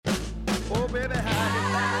Oh, baby, how you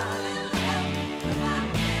like?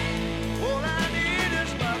 All I need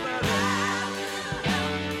is my buddy.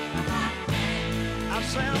 I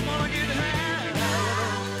say I'm gonna get high.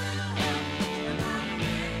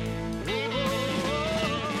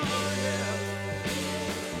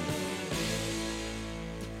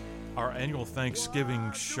 Our annual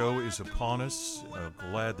Thanksgiving show is upon us.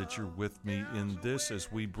 Glad that you're with me in this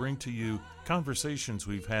as we bring to you conversations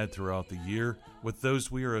we've had throughout the year with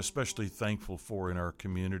those we are especially thankful for in our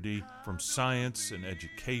community, from science and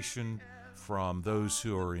education, from those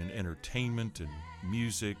who are in entertainment and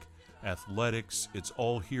music, athletics. It's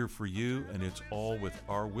all here for you, and it's all with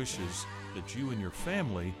our wishes that you and your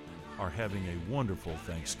family are having a wonderful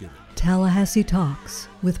Thanksgiving. Tallahassee Talks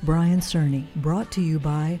with Brian Cerny, brought to you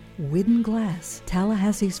by Whidden Glass,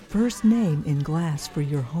 Tallahassee's first name in glass for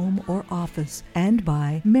your home or office, and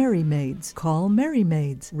by Merry Maids. Call Merry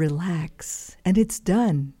Maids. Relax, and it's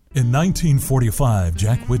done. In 1945,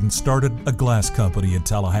 Jack Whidden started a glass company in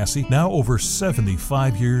Tallahassee. Now over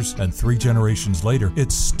 75 years and 3 generations later,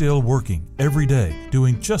 it's still working every day,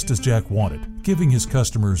 doing just as Jack wanted, giving his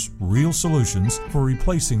customers real solutions for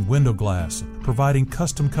replacing window glass, providing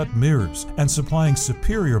custom-cut mirrors, and supplying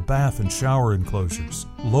superior bath and shower enclosures.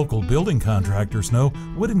 Local building contractors know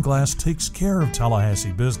Whidden Glass takes care of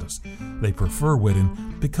Tallahassee business. They prefer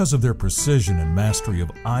Whidden because of their precision and mastery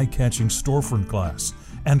of eye-catching storefront glass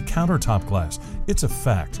and countertop glass. It's a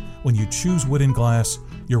fact. When you choose Whidden Glass,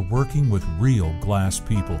 you're working with real glass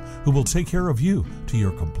people who will take care of you to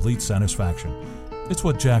your complete satisfaction. It's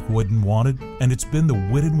what Jack Whidden wanted, and it's been the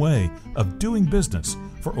Whidden way of doing business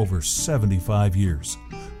for over 75 years.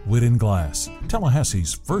 Whidden Glass,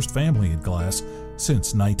 Tallahassee's first family in glass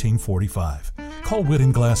since 1945. Call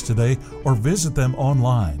Whidden Glass today or visit them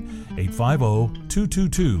online,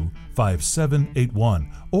 850-222-5781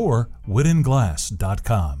 or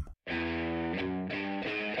whiddenglass.com.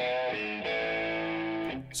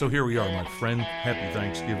 So here we are, my friend. Happy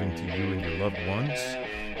Thanksgiving to you and your loved ones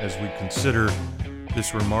as we consider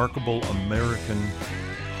this remarkable American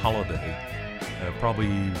holiday,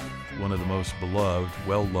 probably one of the most beloved,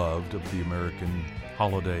 well-loved of the American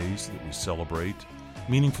holidays that we celebrate,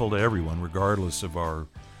 meaningful to everyone regardless of our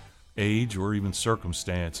age or even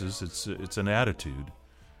circumstances. It's an attitude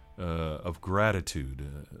of gratitude,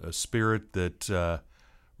 a spirit that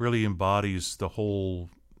really embodies the whole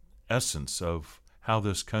essence of how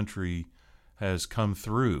this country has come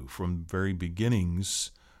through from very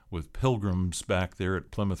beginnings with pilgrims back there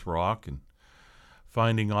at Plymouth Rock and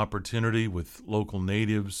finding opportunity with local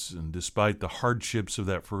natives. And despite the hardships of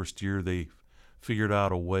that first year, they figured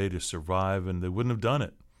out a way to survive, and they wouldn't have done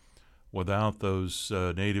it without those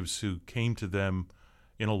natives who came to them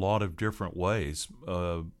in a lot of different ways,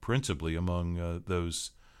 principally among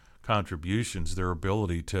those contributions, their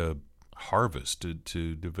ability to harvest,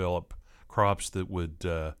 to develop crops that would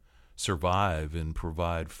survive and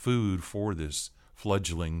provide food for this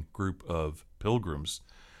fledgling group of pilgrims.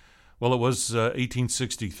 Well, it was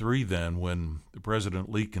 1863 then when President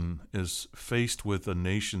Lincoln is faced with a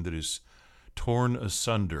nation that is torn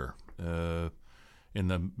asunder in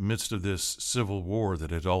the midst of this civil war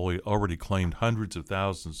that had already claimed hundreds of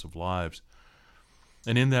thousands of lives.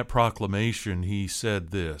 And in that proclamation, he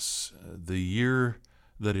said this: "The year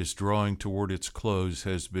that is drawing toward its close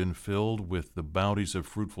has been filled with the bounties of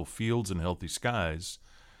fruitful fields and healthy skies.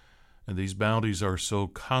 And these bounties are so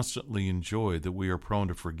constantly enjoyed that we are prone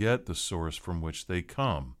to forget the source from which they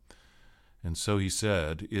come. And so," he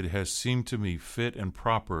said, "it has seemed to me fit and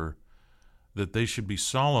proper that they should be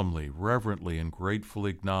solemnly, reverently, and gratefully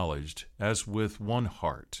acknowledged as with one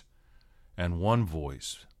heart and one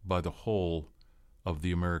voice by the whole of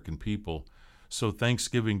the American people." So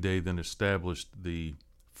Thanksgiving Day then established the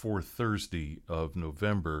fourth Thursday of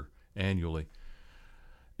November annually.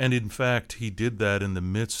 And in fact, he did that in the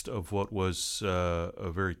midst of what was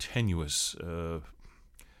a very tenuous, and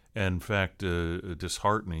in fact, a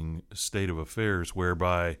disheartening state of affairs,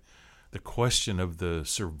 whereby the question of the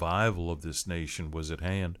survival of this nation was at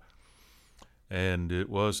hand. And it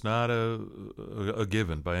was not a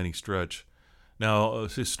given by any stretch. Now,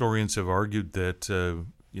 historians have argued that the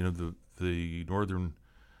northern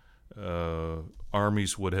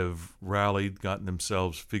armies would have rallied, gotten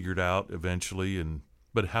themselves figured out eventually,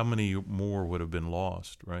 but how many more would have been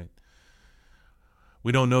lost, right?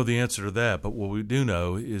 We don't know the answer to that, but what we do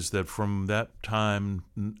know is that from that time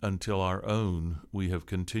until our own, we have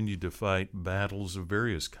continued to fight battles of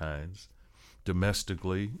various kinds,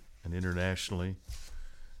 domestically and internationally.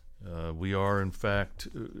 We are, in fact,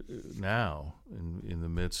 now in the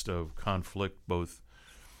midst of conflict, both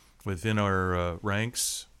within our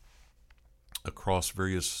ranks, across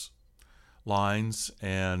various lines,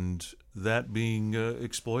 and that being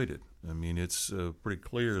exploited. I mean, it's pretty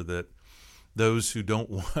clear that those who don't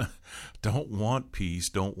want peace,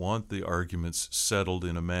 don't want the arguments settled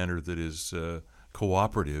in a manner that is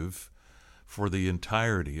cooperative for the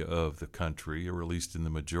entirety of the country, or at least in the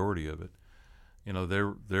majority of it. You know,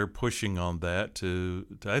 they're pushing on that to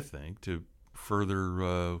I think, to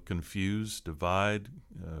further confuse, divide,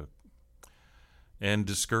 and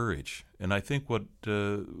discourage. And I think what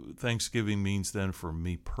Thanksgiving means then for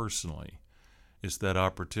me personally is that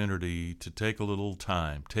opportunity to take a little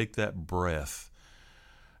time, take that breath,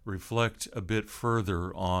 reflect a bit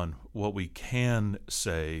further on what we can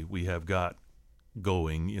say we have got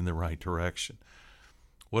going in the right direction.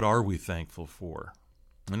 What are we thankful for?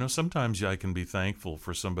 You know, sometimes I can be thankful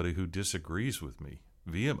for somebody who disagrees with me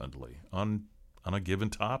vehemently on a given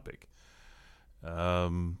topic,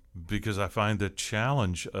 because I find the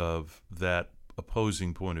challenge of that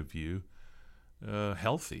opposing point of view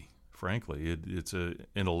healthy. Frankly,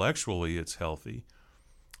 intellectually it's healthy,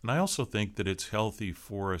 and I also think that it's healthy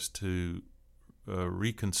for us to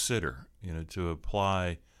reconsider, to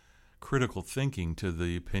apply critical thinking to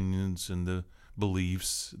the opinions and the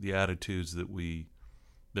beliefs, the attitudes that we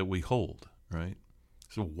hold. Right.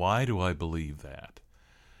 So why do I believe that?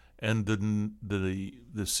 And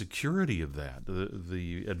the security of that,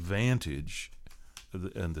 the advantage,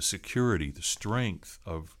 and the security, the strength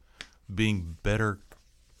of being better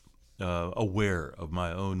aware of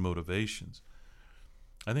my own motivations,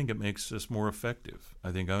 I think it makes us more effective.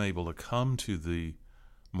 I think I'm able to come to the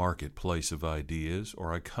marketplace of ideas,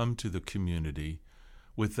 or I come to the community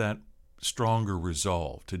with that stronger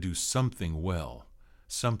resolve to do something well,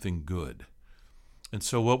 something good. And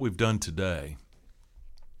so what we've done today,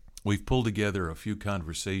 we've pulled together a few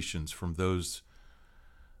conversations from those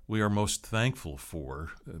we are most thankful for,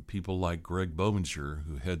 people like Greg Bobinger,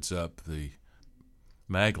 who heads up the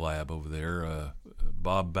Mag Lab over there,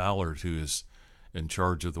 Bob Ballard, who is in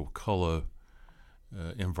charge of the Wakulla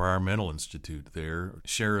Environmental Institute there,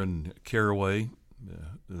 Sharon Caraway,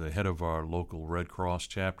 the head of our local Red Cross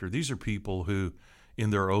chapter. These are people who, in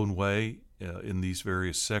their own way, in these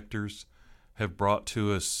various sectors, have brought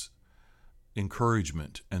to us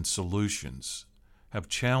encouragement and solutions, have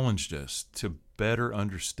challenged us to better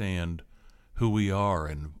understand who we are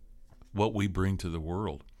and what we bring to the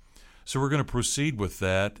world. So we're going to proceed with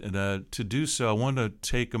that, and to do so, I want to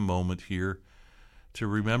take a moment here to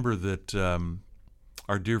remember that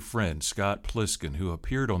our dear friend Scott Pliskin, who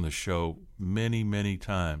appeared on the show many, many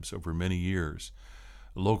times over many years,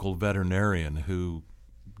 a local veterinarian who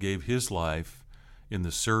gave his life in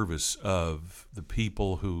the service of the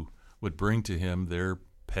people who would bring to him their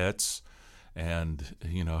pets, and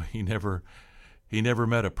he never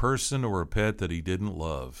met a person or a pet that he didn't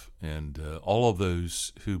love. And all of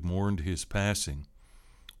those who mourned his passing,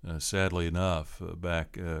 sadly enough,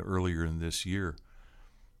 back earlier in this year,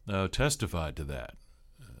 testified to that.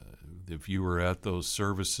 If you were at those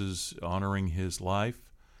services honoring his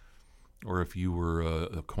life, or if you were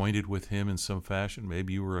acquainted with him in some fashion,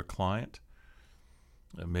 maybe you were a client,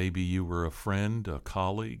 maybe you were a friend, a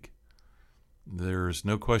colleague, there's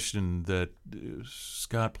no question that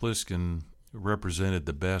Scott Pliskin represented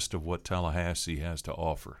the best of what Tallahassee has to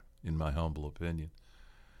offer, in my humble opinion.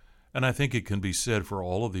 And I think it can be said for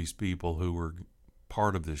all of these people who were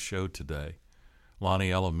part of this show today.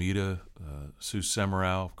 Lonnie Alameda, Sue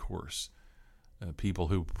Semrau, of course, people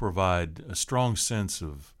who provide a strong sense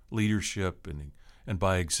of leadership and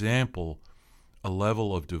by example, a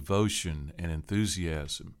level of devotion and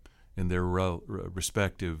enthusiasm in their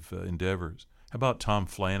respective endeavors. How about Tom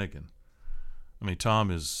Flanagan? I mean, Tom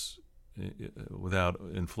is, without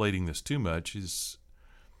inflating this too much, is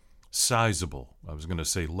sizable. I was going to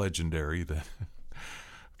say legendary, that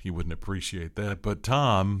you wouldn't appreciate that. But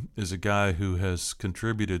Tom is a guy who has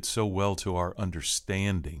contributed so well to our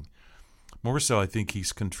understanding. More so, I think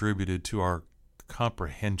he's contributed to our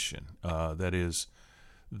comprehension. That is,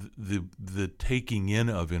 the taking in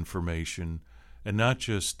of information, and not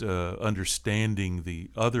just understanding the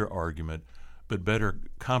other argument, but better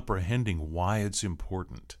comprehending why it's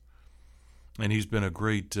important. And he's been a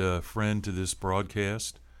great friend to this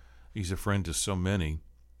broadcast. He's a friend to so many.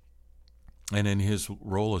 And in his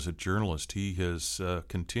role as a journalist, he has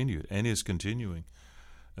continued and is continuing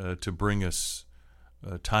to bring us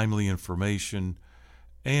timely information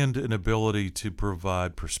and an ability to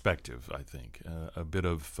provide perspective, I think, a bit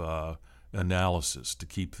of analysis to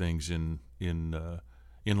keep things in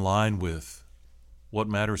line with what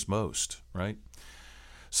matters most, right?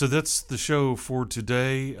 So that's the show for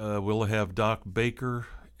today. We'll have Doc Baker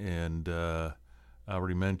and I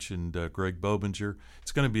already mentioned Greg Bobinger.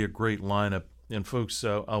 It's going to be a great lineup. And folks,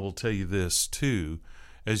 I will tell you this too,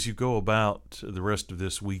 as you go about the rest of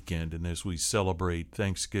this weekend and as we celebrate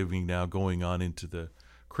Thanksgiving now going on into the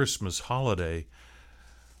Christmas holiday,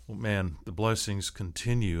 well, man, the blessings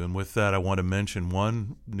continue. And with that, I want to mention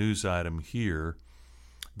one news item here,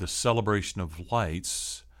 the Celebration of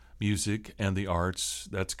Lights, Music, and the Arts.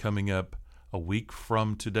 That's coming up a week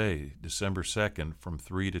from today, December 2nd, from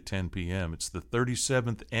 3 to 10 p.m. It's the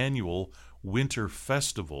 37th Annual Winter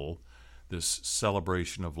Festival, this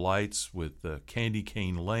celebration of lights with Candy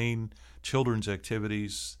Cane Lane, children's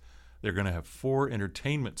activities. They're going to have 4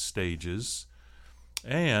 entertainment stages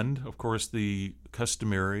and, of course, the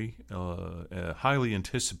customary, highly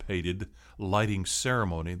anticipated lighting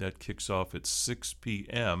ceremony that kicks off at 6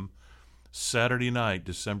 p.m. Saturday night,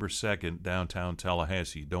 December 2nd, downtown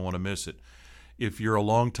Tallahassee. You don't want to miss it. If you're a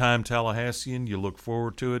longtime Tallahassean, you look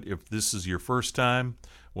forward to it. If this is your first time,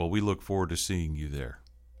 well, we look forward to seeing you there.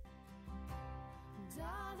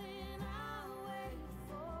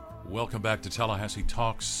 Welcome back to Tallahassee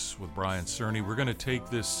Talks with Brian Cerny. We're going to take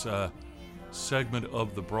this segment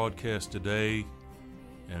of the broadcast today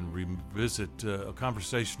and revisit a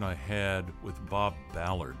conversation I had with Bob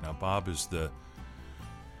Ballard. Now, Bob is the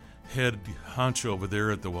head honcho over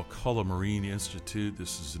there at the Wakulla Marine Institute.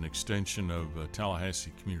 This is an extension of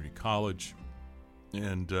Tallahassee Community College.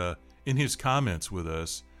 And in his comments with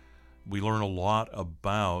us, we learn a lot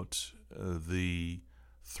about the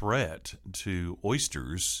threat to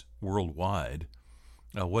oysters worldwide,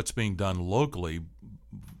 what's being done locally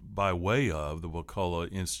by way of the Wakulla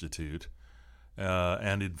Institute,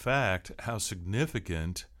 and in fact, how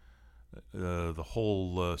significant the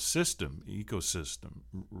whole ecosystem,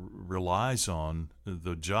 relies on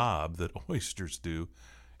the job that oysters do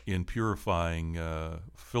in purifying,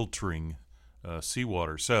 filtering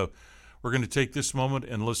seawater. So we're going to take this moment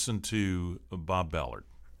and listen to Bob Ballard.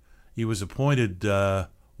 He was appointed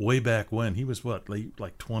way back when. He was what,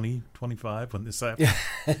 like 20, 25 when this happened?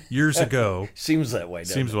 Years ago. Seems that way,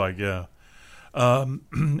 doesn't Seems it? like, yeah.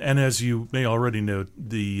 And as you may already know,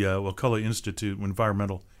 the Wakulla Institute,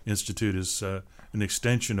 Environmental Institute, is an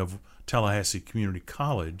extension of Tallahassee Community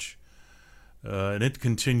College, and it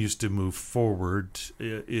continues to move forward.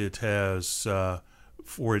 It has,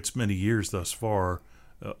 for its many years thus far,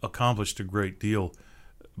 accomplished a great deal,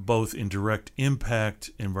 both in direct impact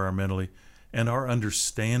environmentally and our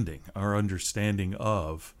understanding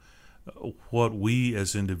of what we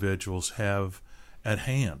as individuals have at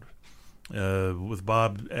hand. With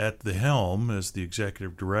Bob at the helm as the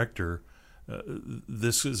executive director,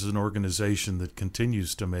 this is an organization that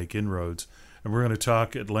continues to make inroads. And we're going to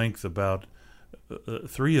talk at length about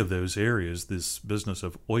 3 of those areas, this business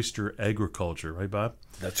of oyster agriculture, right, Bob?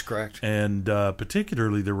 That's correct. And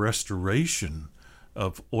particularly the restoration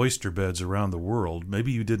of oyster beds around the world.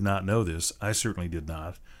 Maybe you did not know this. I certainly did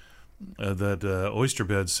not. That oyster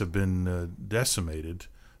beds have been decimated.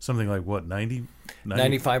 Something like what,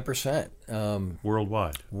 95%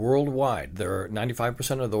 worldwide. Worldwide,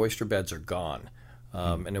 95% of the oyster beds are gone,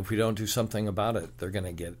 and if we don't do something about it, they're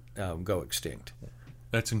going to go extinct.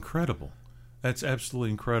 That's incredible. That's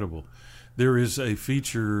absolutely incredible. There is a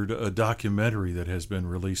featured documentary that has been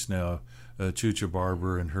released now, Chucha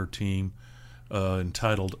Barber and her team,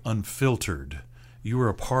 entitled "Unfiltered." You were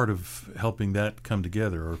a part of helping that come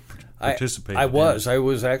together, or participated. I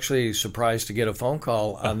was actually surprised to get a phone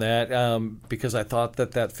call on that, because I thought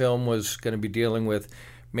that film was going to be dealing with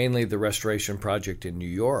mainly the restoration project in New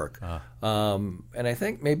York, and I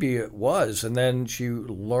think maybe it was. And then she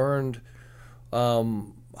learned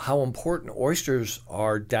how important oysters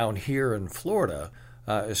are down here in Florida,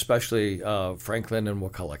 especially Franklin and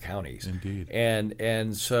Wakulla counties. Indeed.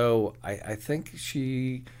 And so I think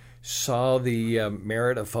she saw the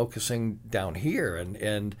merit of focusing down here,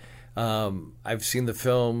 and I've seen the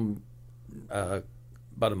film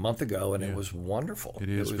about a month ago, and it was wonderful. It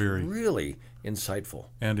is very really insightful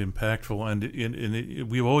and impactful, and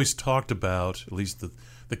we've always talked about, at least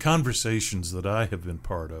the conversations that I have been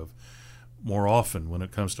part of, more often when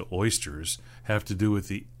it comes to oysters, have to do with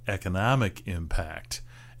the economic impact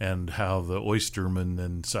and how the oystermen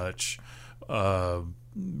and such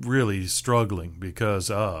really struggling because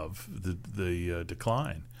of the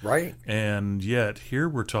decline. Right. And yet here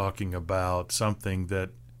we're talking about something that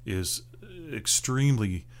is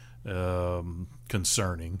extremely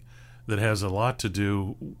concerning, that has a lot to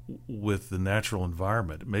do with the natural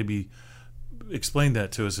environment. Maybe explain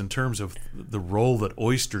that to us in terms of the role that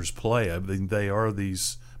oysters play. I mean, they are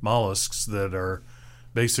these mollusks that are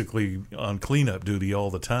basically on cleanup duty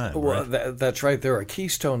all the time. Well, right? That's right. They're a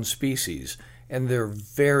keystone species. and they're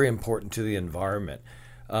very important to the environment.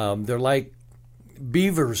 They're like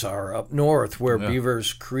beavers are up north, where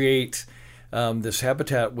beavers create this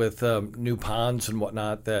habitat with new ponds and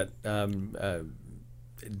whatnot that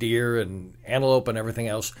deer and antelope and everything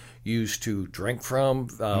else use to drink from.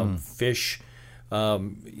 Fish,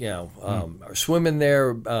 swim in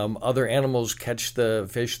there. Other animals catch the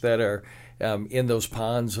fish that are in those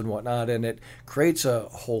ponds and whatnot, and it creates a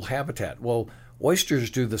whole habitat. Well, oysters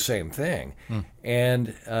do the same thing,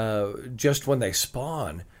 and just when they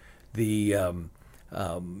spawn, the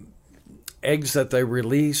eggs that they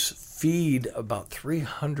release feed about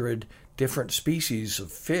 300 different species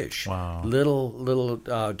of fish,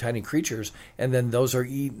 little tiny creatures, and then those are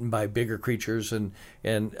eaten by bigger creatures, and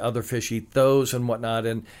other fish eat those and whatnot,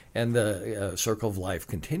 and the circle of life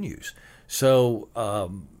continues. So,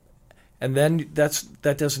 and then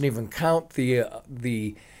that doesn't even count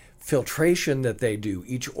the filtration that they do.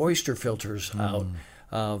 Each oyster filters out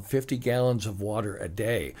 50 gallons of water a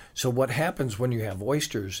day. So what happens when you have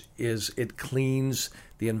oysters is it cleans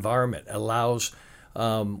the environment, allows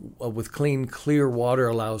with clean, clear water,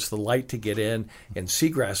 allows the light to get in, and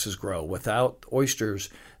seagrasses grow. Without oysters,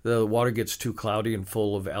 the water gets too cloudy and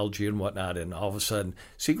full of algae and whatnot, and all of a sudden,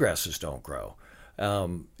 seagrasses don't grow.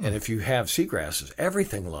 And if you have seagrasses,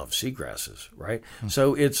 everything loves seagrasses, right?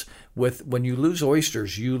 So it's when you lose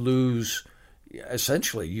oysters, you lose the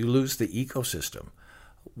ecosystem.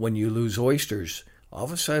 When you lose oysters, all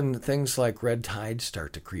of a sudden things like red tide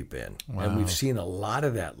start to creep in. And we've seen a lot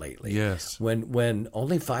of that lately. Yes. When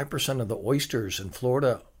only 5% of the oysters in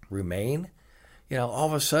Florida remain, all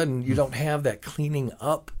of a sudden you don't have that cleaning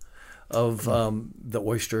up of the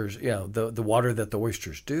oysters, the water that the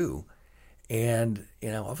oysters do. And,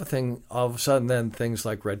 all of a sudden then things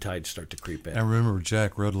like red tide start to creep in. I remember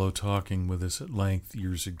Jack Rudlow talking with us at length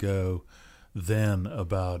years ago then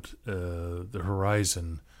about the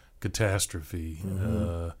Horizon catastrophe,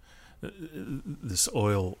 this the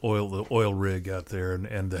oil rig out there,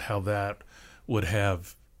 and how that would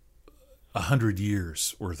have 100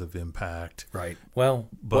 years worth of impact. Right. Well,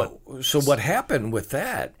 so what happened with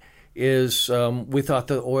that is we thought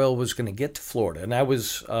the oil was going to get to Florida, and I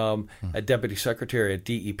was a deputy secretary at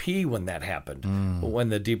DEP when that happened, when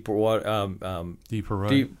the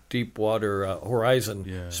Deepwater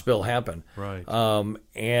Horizon spill happened. Right.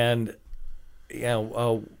 And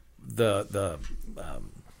the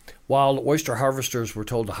wild oyster harvesters were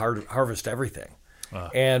told to harvest everything.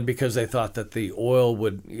 And because they thought that the oil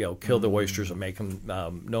would kill the oysters and make them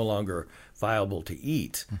no longer viable to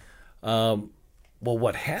eat. Well,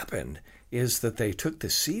 what happened is that they took the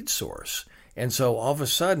seed source, and so all of a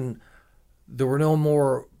sudden there were no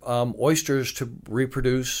more oysters to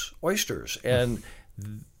reproduce oysters, and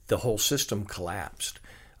the whole system collapsed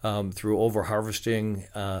through overharvesting.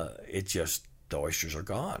 The oysters are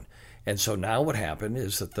gone, and so now what happened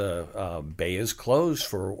is that the bay is closed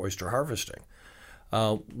for oyster harvesting,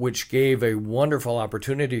 which gave a wonderful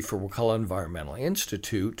opportunity for Wakulla Environmental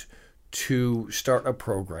Institute to start a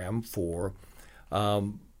program for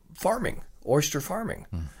oyster farming.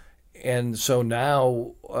 And so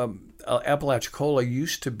now Apalachicola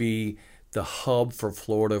used to be the hub for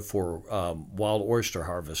Florida for wild oyster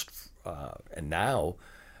harvest, and now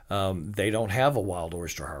they don't have a wild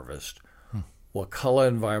oyster harvest. Wakulla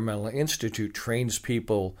Environmental Institute trains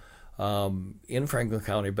people in Franklin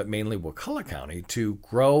County, but mainly Wakulla County, to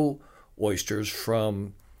grow oysters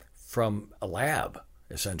from a lab,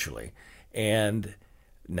 essentially. And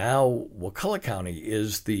now Wakulla County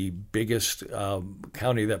is the biggest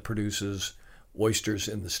county that produces oysters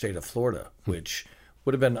in the state of Florida, which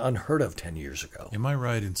would have been unheard of 10 years ago. Am I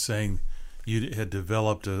right in saying you had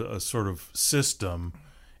developed a sort of system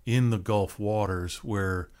in the Gulf waters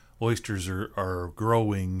where oysters are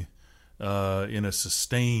growing in a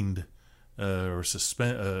sustained or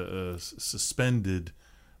suspended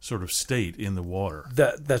sort of state in the water?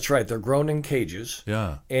 That's right. They're grown in cages.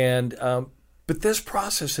 Yeah. And but this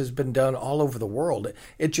process has been done all over the world.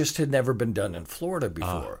 It just had never been done in Florida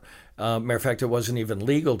before. Matter of fact, it wasn't even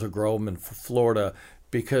legal to grow them in Florida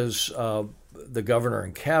because the governor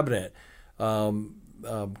and cabinet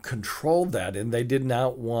controlled that, and they did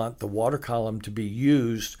not want the water column to be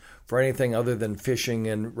used for anything other than fishing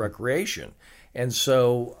and recreation. And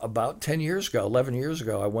so about 11 years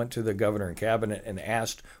ago, I went to the governor and cabinet and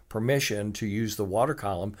asked permission to use the water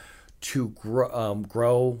column to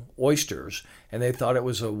grow oysters, and they thought it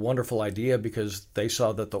was a wonderful idea because they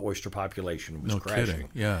saw that the oyster population was crashing. Kidding.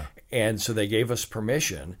 Yeah. And so they gave us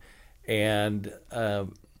permission, and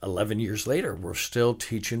 11 years later, we're still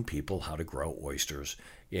teaching people how to grow oysters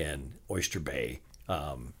in Oyster Bay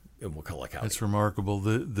in Wakulla County. That's remarkable.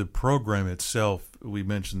 The program itself, we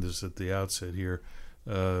mentioned this at the outset here,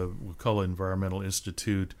 Wakulla Environmental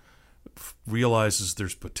Institute realizes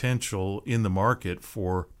there's potential in the market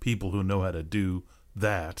for people who know how to do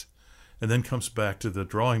that, and then comes back to the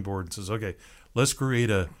drawing board and says, okay, let's create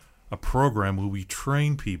a program where we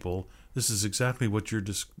train people. This is exactly what you're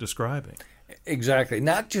describing. Exactly.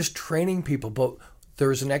 Not just training people, but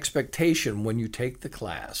there's an expectation when you take the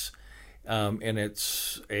class, and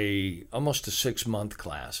it's almost a 6-month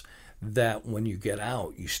class, that when you get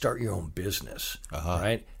out, you start your own business,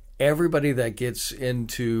 right? Everybody that gets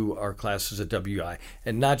into our classes at WI,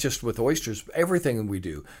 and not just with oysters, everything we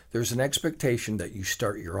do, there's an expectation that you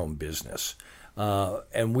start your own business.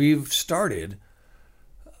 And we've started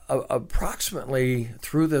approximately,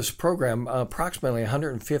 through this program, approximately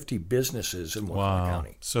 150 businesses in Wakulla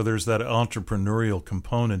County. So there's that entrepreneurial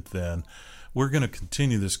component then. We're going to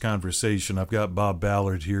continue this conversation. I've got Bob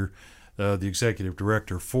Ballard here, the executive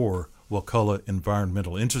director for Wakulla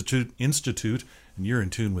Environmental Institute, and you're in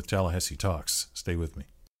tune with Tallahassee Talks. Stay with me.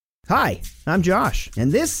 Hi, I'm Josh,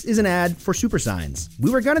 and this is an ad for Super Signs.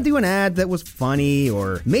 We were going to do an ad that was funny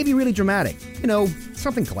or maybe really dramatic,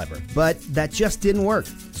 something clever, but that just didn't work.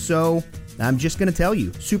 So I'm just going to tell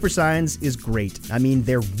you, Super Signs is great. I mean,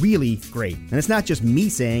 they're really great. And it's not just me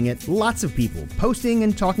saying it, lots of people posting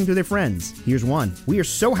and talking to their friends. Here's one. We are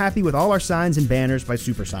so happy with all our signs and banners by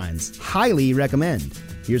Super Signs. Highly recommend.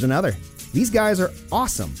 Here's another. These guys are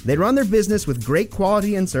awesome. They run their business with great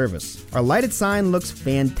quality and service. Our lighted sign looks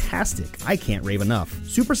fantastic. I can't rave enough.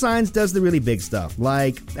 Super Signs does the really big stuff,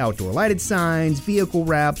 like outdoor lighted signs, vehicle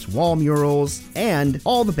wraps, wall murals, and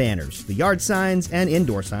all the banners, the yard signs, and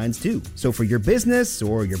indoor signs too. So for your business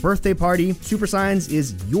or your birthday party, Super Signs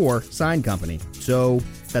is your sign company. So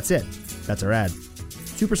that's it. That's our ad.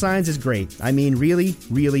 Super Signs is great. I mean, really,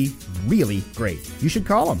 really, really great. You should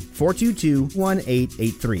call them,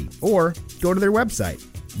 422-1883, or go to their website,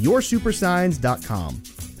 yoursupersigns.com.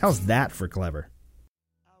 How's that for clever?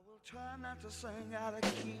 I will try not to sing out of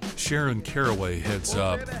key. Sharon Caraway heads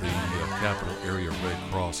up the Capital Area Red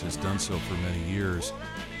Cross, has done so for many years.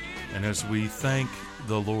 And as we thank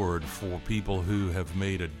the Lord for people who have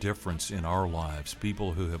made a difference in our lives,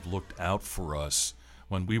 people who have looked out for us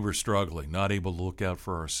when we were struggling, not able to look out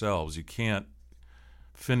for ourselves, you can't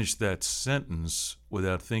finish that sentence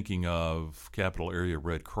without thinking of Capital Area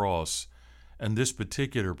Red Cross and this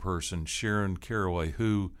particular person, Sharon Caraway,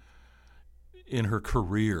 who in her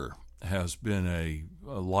career has been a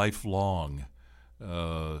lifelong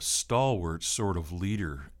stalwart sort of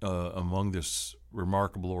leader among this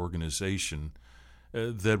remarkable organization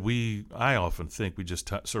that I often think we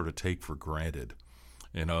just sort of take for granted.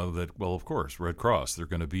 That, well, of course, Red Cross, they're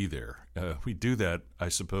going to be there. We do that, I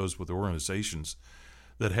suppose, with organizations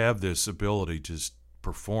that have this ability to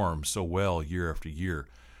perform so well year after year.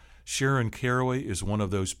 Sharon Caraway is one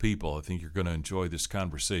of those people. I think you're going to enjoy this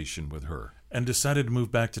conversation with her. And decided to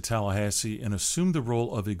move back to Tallahassee and assume the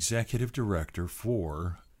role of executive director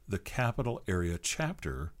for the Capital Area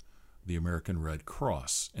chapter, the American Red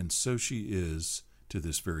Cross. And so she is to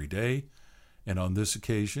this very day. And on this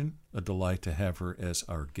occasion, a delight to have her as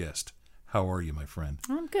our guest. How are you, my friend?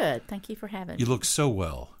 I'm good. Thank you for having me. You look so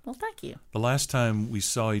well. Well, thank you. The last time we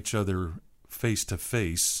saw each other face to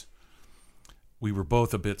face, we were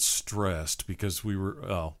both a bit stressed because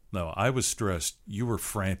I was stressed. You were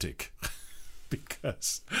frantic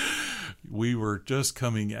because we were just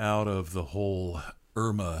coming out of the whole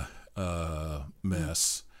Irma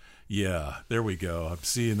mess. Yeah, there we go. I'm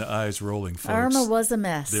seeing the eyes rolling, folks. Irma was a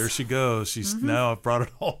mess. There she goes. She's now I've brought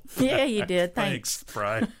it all back. Yeah, you did. Thanks.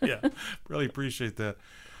 Brian. Yeah, really appreciate that.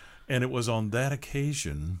 And it was on that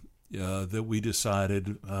occasion that we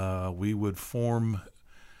decided we would form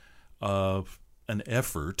an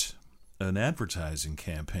effort, an advertising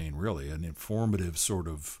campaign, really, an informative sort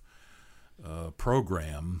of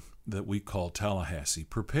program that we call Tallahassee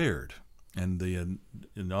Prepared. And the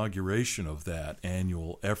inauguration of that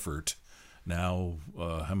annual effort, now,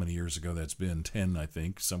 how many years ago that's been? 10, I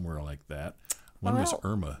think, somewhere like that. When was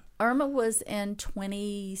Irma? Irma was in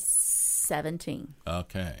 2017.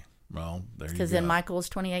 Okay. Well, there you go. Because then Michael was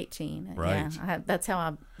 2018. Right. Yeah, that's how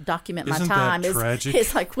I document Isn't my time. That tragic?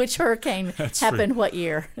 It's like which hurricane happened what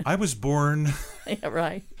year. I was born Yeah,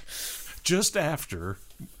 right. just after.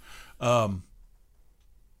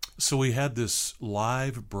 So we had this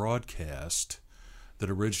live broadcast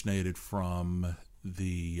that originated from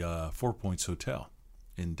the Four Points Hotel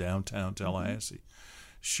in downtown Tallahassee.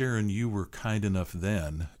 Mm-hmm. Sharon, you were kind enough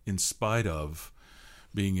then, in spite of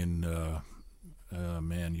being in,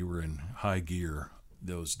 you were in high gear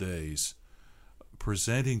those days,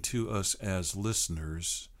 presenting to us as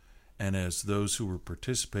listeners and as those who were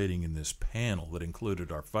participating in this panel that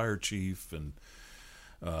included our fire chief and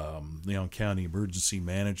Leon County Emergency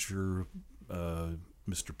Manager,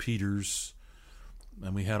 Mr. Peters,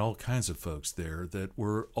 and we had all kinds of folks there that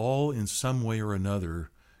were all in some way or another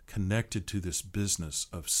connected to this business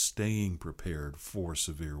of staying prepared for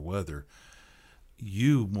severe weather.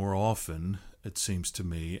 You, more often, it seems to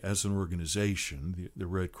me, as an organization, the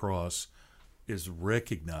Red Cross is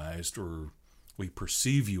recognized, or we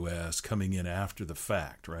perceive you as, coming in after the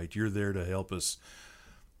fact, right? You're there to help us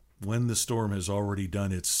when the storm has already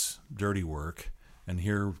done its dirty work, and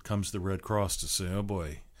here comes the Red Cross to say, oh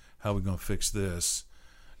boy, how are we going to fix this?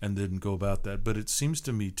 And then go about that. But it seems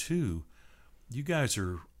to me, too, you guys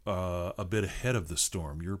are a bit ahead of the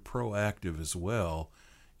storm. You're proactive as well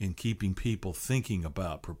in keeping people thinking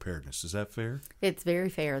about preparedness. Is that fair? It's very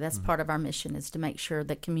fair. That's part of our mission, is to make sure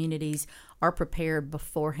that communities are prepared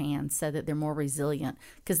beforehand so that they're more resilient,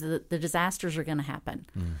 because the disasters are going to happen.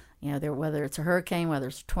 You know, whether it's a hurricane, whether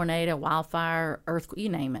it's a tornado, wildfire, earthquake, you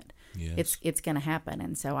name it. Yes. It's going to happen.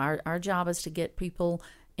 And so our job is to get people,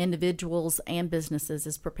 individuals and businesses,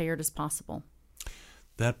 as prepared as possible.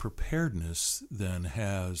 That preparedness then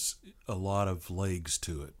has a lot of legs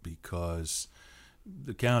to it, because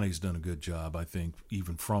the county's done a good job, I think,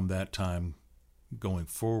 even from that time going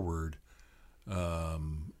forward,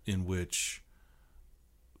 in which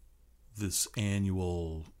this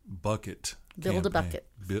annual bucket Build a campaign-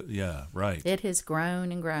 bucket. Yeah, right. It has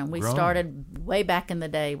grown and grown. We Grown. started way back in the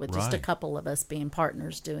day with just a Right. couple of us being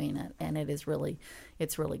partners doing it, and it's really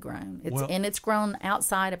grown. Well- And it's grown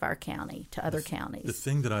outside of our county to other counties. The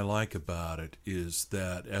thing that I like about it is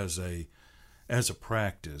that as a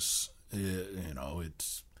practice, you know,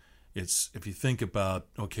 it's if you think about,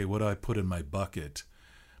 okay, what do I put in my bucket?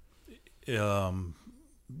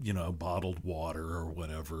 You know, bottled water or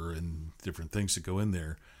whatever, and different things that go in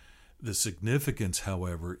there. The significance,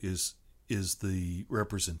 however, is the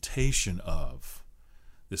representation of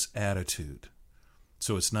this attitude.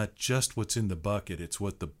 So it's not just what's in the bucket, it's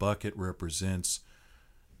what the bucket represents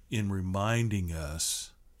in reminding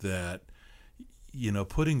us that, you know,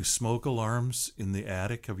 putting smoke alarms in the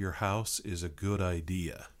attic of your house is a good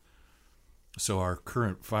idea. So our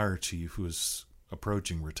current fire chief, who is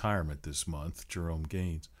approaching retirement this month, Jerome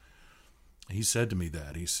Gaines, he said to me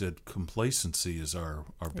that. He said complacency is our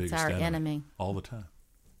biggest our enemy. all the time.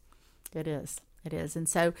 It is. It is. And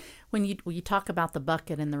so when you talk about the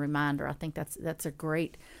bucket and the reminder, I think that's a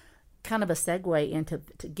great kind of a segue into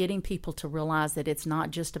getting people to realize that it's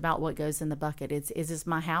not just about what goes in the bucket. Is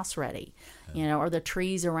my house ready? You know, are the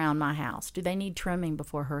trees around my house? Do they need trimming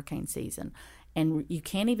before hurricane season? And you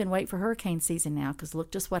can't even wait for hurricane season now, because look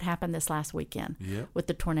just what happened this last weekend with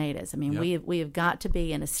the tornadoes. I mean, we have got to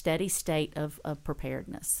be in a steady state of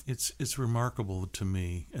preparedness. It's remarkable to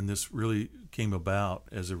me, and this really came about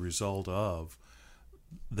as a result of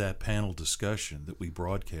that panel discussion that we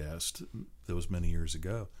broadcast that was many years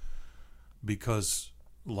ago. Because,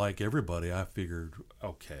 like everybody, I figured,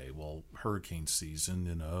 okay, well, hurricane season,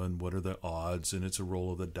 you know, and what are the odds? And it's a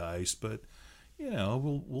roll of the dice, but, you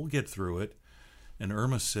know, we'll get through it. And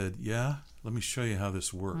Irma said, yeah, let me show you how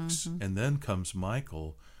this works. Mm-hmm. And then comes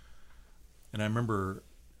Michael. And I remember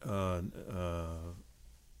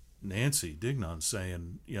Nancy Dignon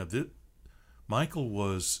saying, yeah, Michael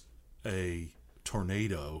was a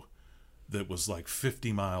tornado that was like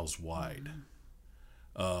 50 miles wide.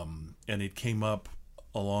 And it came up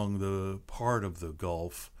along the part of the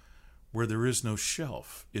Gulf where there is no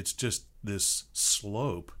shelf. It's just this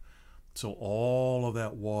slope. So all of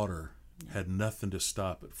that water had nothing to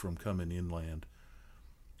stop it from coming inland.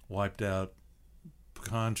 Wiped out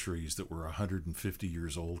pecan trees that were 150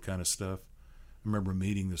 years old, kind of stuff. I remember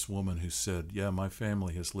meeting this woman who said, yeah, my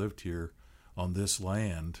family has lived here on this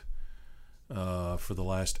land for the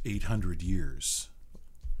last 800 years.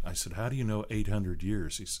 I said, how do you know 800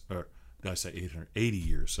 years? Did I say 800? 80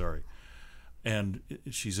 years, sorry. And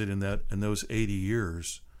she said, in those 80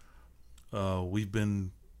 years, we've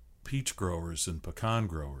been peach growers and pecan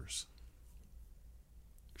growers.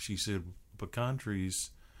 She said, pecan trees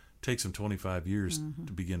takes them 25 years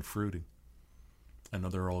to begin fruiting, and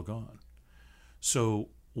they're all gone. So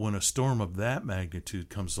when a storm of that magnitude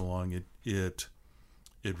comes along, it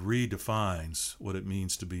redefines what it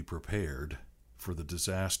means to be prepared for the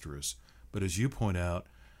disastrous. But as you point out,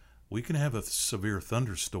 we can have a severe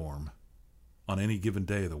thunderstorm on any given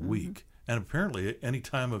day of the week, and apparently at any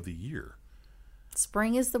time of the year.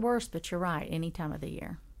 Spring is the worst, but you're right, any time of the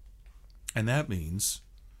year. And that means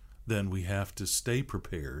then we have to stay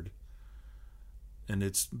prepared. And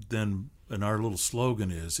our little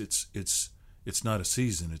slogan is it's not a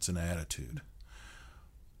season, it's an attitude.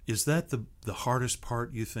 Is that the hardest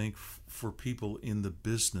part, you think, for people in the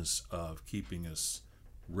business of keeping us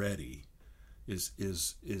ready?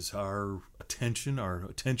 Is our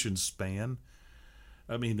attention span?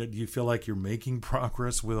 I mean, do you feel like you're making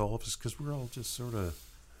progress with all of us? Because we're all just sort of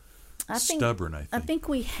stubborn, I think.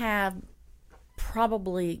 We have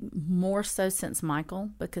probably more so since Michael,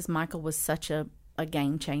 because Michael was such a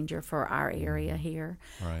game changer for our area here.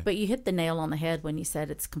 Right. But you hit the nail on the head when you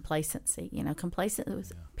said it's complacency.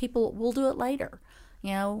 People will do it later.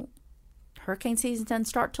 Hurricane season doesn't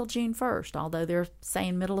start till June 1st, although they're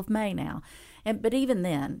saying middle of May now. But even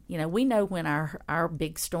then, we know when our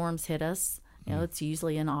big storms hit us. It's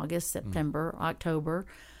usually in August, September, October.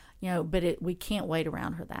 But we can't wait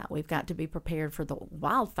around for that. We've got to be prepared for the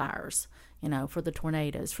wildfires, for the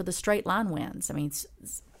tornadoes, for the straight line winds. I mean,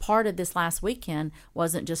 part of this last weekend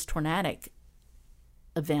wasn't just tornadic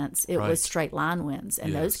events. It was straight line winds,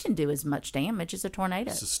 and those can do as much damage as a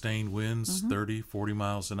tornado. Sustained winds, 30, 40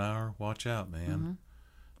 miles an hour. Watch out, man.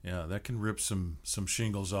 Yeah, that can rip some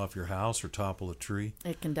shingles off your house or topple a tree.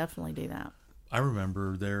 It can definitely do that. I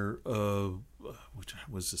remember there, which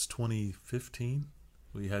was this 2015?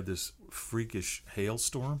 We had this freakish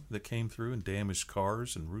hailstorm that came through and damaged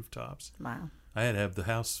cars and rooftops. Wow. I had to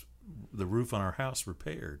have the roof on our house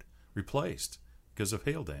replaced because of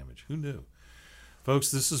hail damage. Who knew?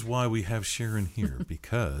 Folks, this is why we have Sharon here,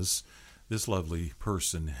 because this lovely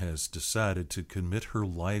person has decided to commit her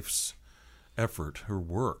life's effort, her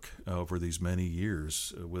work over these many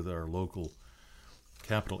years with our local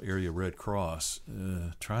Capital Area Red Cross,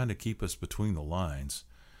 trying to keep us between the lines.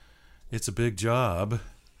 It's a big job.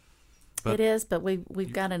 It is, but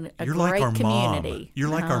we've got a you're great like our community. Mom. You're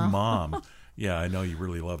like our mom. Yeah, I know you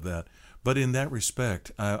really love that. But in that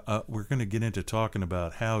respect, we're going to get into talking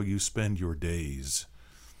about how you spend your days.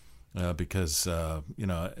 Because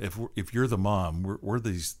if you're the mom, we're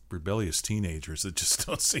these rebellious teenagers that just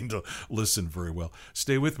don't seem to listen very well.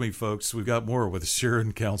 Stay with me, folks. We've got more with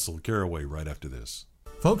Sharon Council Caraway right after this.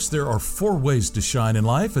 Folks, there are 4 ways to shine in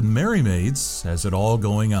life, and Mary Maids has it all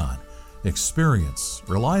going on: experience,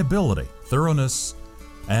 reliability, thoroughness,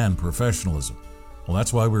 and professionalism. Well,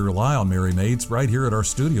 that's why we rely on Mary Maids right here at our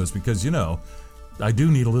studios, because, I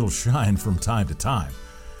do need a little shine from time to time.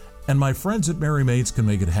 And my friends at Mary Maids can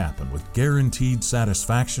make it happen with guaranteed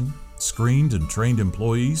satisfaction, screened and trained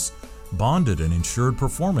employees, bonded and insured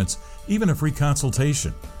performance, even a free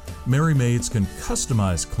consultation. Mary Maids can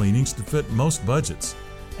customize cleanings to fit most budgets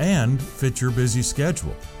and fit your busy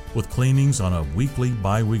schedule, with cleanings on a weekly,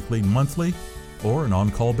 bi-weekly, monthly, or an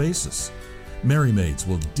on-call basis. Mary Maids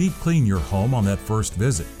will deep clean your home on that first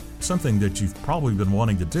visit, something that you've probably been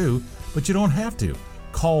wanting to do, but you don't have to.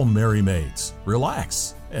 Call Mary Maids.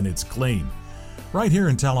 Relax, and it's clean. Right here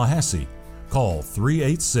in Tallahassee, call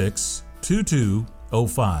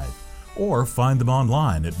 386-2205 or find them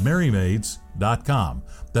online at marymaids.com.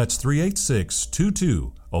 That's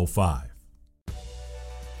 386-2205.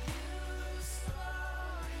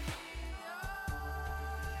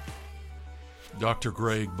 Dr.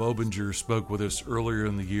 Greg Bobinger spoke with us earlier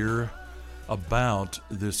in the year about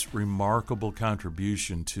this remarkable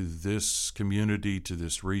contribution to this community, to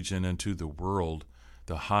this region, and to the world,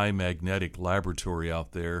 the High Magnetic Laboratory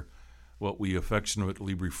out there, what we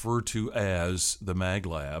affectionately refer to as the Mag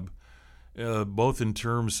Lab, both in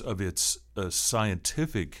terms of its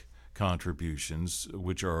scientific contributions,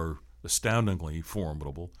 which are astoundingly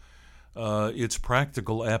formidable, its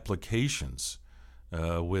practical applications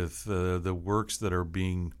with the works that are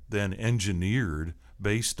being then engineered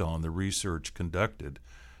based on the research conducted,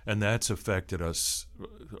 and that's affected us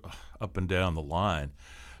up and down the line.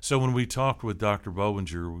 So when we talked with Dr.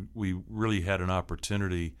 Bobinger, we really had an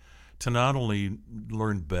opportunity to not only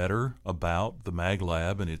learn better about the Mag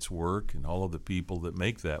Lab and its work and all of the people that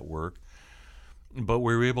make that work, but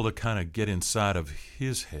we were able to kind of get inside of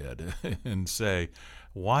his head and say,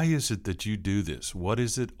 why is it that you do this? What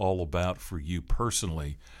is it all about for you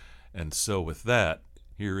personally? And so with that,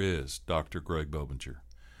 here is Dr. Greg Bobinger.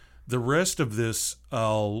 The rest of this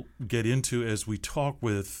I'll get into as we talk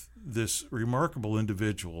with this remarkable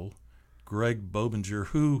individual, Greg Bobinger,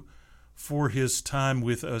 who for his time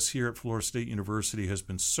with us here at Florida State University has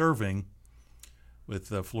been serving with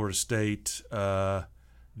Florida State, the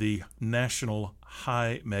National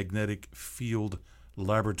High Magnetic Field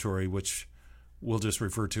Laboratory, which we'll just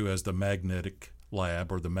refer to as the Magnetic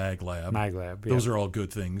Lab or the Mag Lab. Mag Lab, Those are all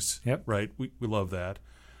good things. Yep. Right? We love that.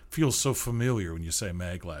 Feels so familiar when you say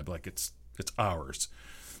Mag Lab, like it's ours.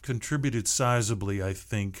 Contributed sizably, I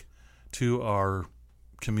think, to our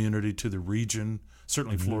community, to the region,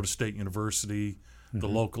 certainly Florida State University, the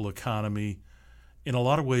local economy, in a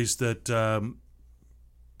lot of ways that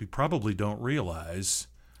we probably don't realize.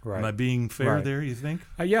 Right. Am I being fair Right. there, you think?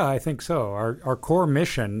 Yeah, I think so. Our core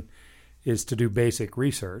mission is to do basic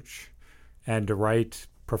research and to write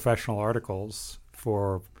professional articles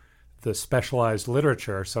for the specialized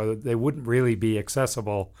literature so that they wouldn't really be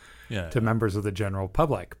accessible to members of the general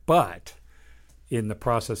public. But in the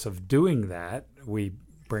process of doing that, we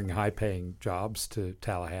bring high-paying jobs to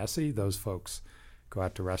Tallahassee. Those folks go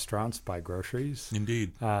out to restaurants, buy groceries.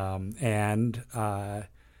 Indeed.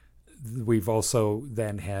 We've also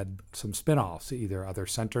then had some spin-offs, either other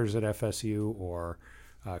centers at FSU or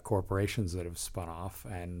corporations that have spun off.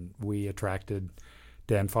 And we attracted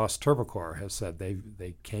Danfoss Turbocore has said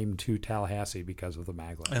they came to Tallahassee because of the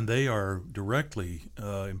MagLab. And they are directly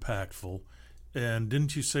impactful. And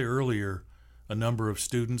didn't you say earlier a number of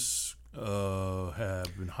students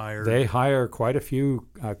have been hired? They hire quite a few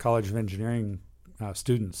College of Engineering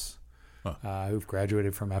students who've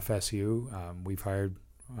graduated from FSU. We've hired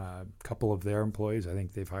a couple of their employees. I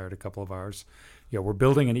think they've hired a couple of ours. We're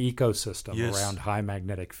building an ecosystem around high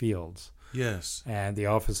magnetic fields. Yes. And the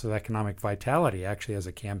Office of Economic Vitality actually has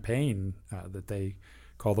a campaign that they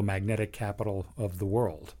call the Magnetic Capital of the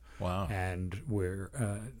World. Wow. And we're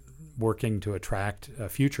working to attract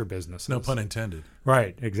future businesses. No pun intended.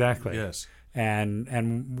 Right, exactly. Yes.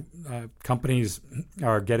 And companies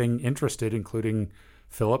are getting interested, including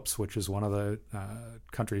Philips, which is one of the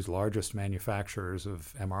country's largest manufacturers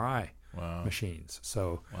of MRI machines.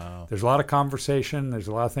 So there's a lot of conversation. There's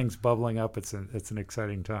a lot of things bubbling up. It's an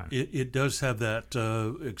exciting time. It does have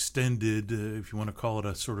that extended, if you want to call it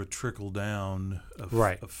a sort of trickle-down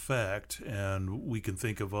effect, and we can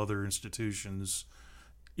think of other institutions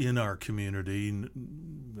in our community.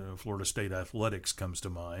 Florida State Athletics comes to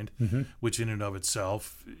mind, which in and of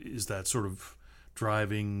itself is that sort of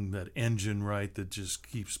driving that engine, right, that just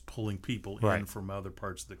keeps pulling people in from other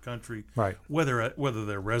parts of the country, whether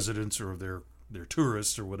they're residents or they're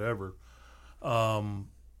tourists or whatever.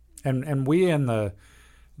 And we in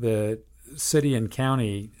the city and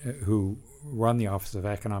county who run the Office of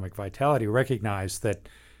Economic Vitality recognize that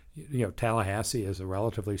Tallahassee is a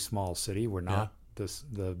relatively small city. We're not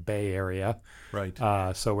the Bay Area, right?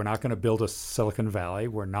 So we're not going to build a Silicon Valley.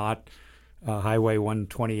 We're not Highway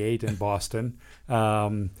 128 in Boston,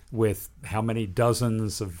 with how many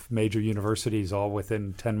dozens of major universities all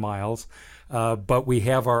within 10 miles. But we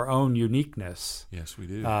have our own uniqueness. Yes, we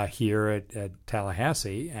do. Here at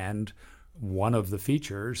Tallahassee. And one of the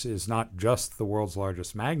features is not just the world's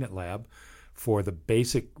largest magnet lab for the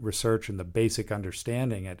basic research and the basic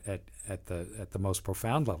understanding at the most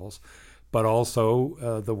profound levels, but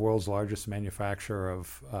also the world's largest manufacturer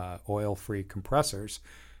of oil-free compressors.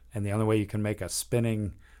 And the only way you can make a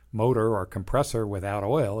spinning motor or compressor without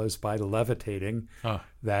oil is by levitating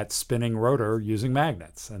that spinning rotor using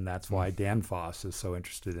magnets. And that's why Danfoss is so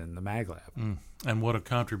interested in the MagLab. And what a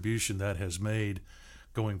contribution that has made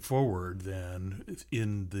going forward then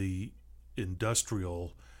in the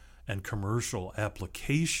industrial and commercial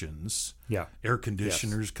applications. Air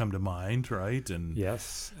conditioners come to mind, right? And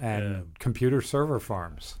and computer server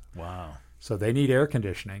farms. Wow. So they need air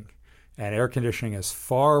conditioning. And air conditioning is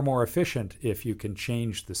far more efficient if you can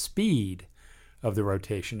change the speed of the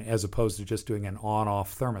rotation as opposed to just doing an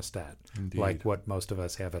on-off thermostat, like what most of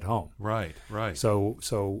us have at home. Right.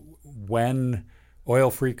 So when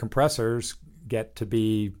oil-free compressors get to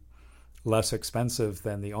be less expensive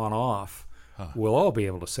than the on-off, we'll all be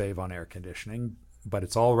able to save on air conditioning, but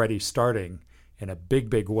it's already starting in a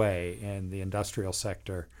big way in the industrial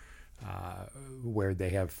sector where they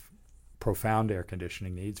have profound air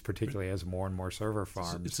conditioning needs, particularly as more and more server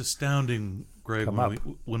farms. It's astounding, Greg,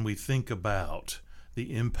 when we think about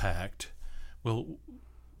the impact,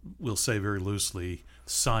 we'll say very loosely,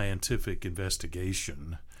 scientific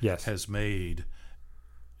investigation has made,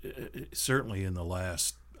 certainly in the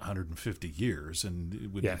last 150 years, and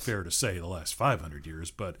it would be fair to say the last 500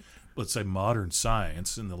 years, but let's say modern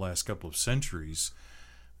science in the last couple of centuries,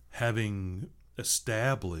 having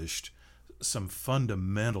established some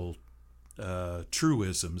fundamental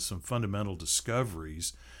truisms, some fundamental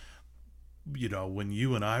discoveries. When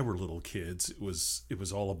you and I were little kids, it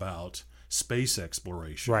was all about space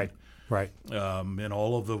exploration, right, and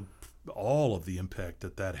all of the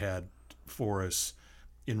impact that had for us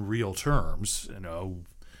in real terms.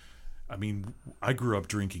 I mean, I grew up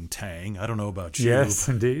drinking Tang. I don't know about you. Yes,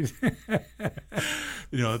 indeed.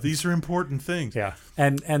 These are important things. Yeah,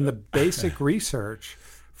 and the basic research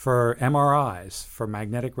for MRIs, for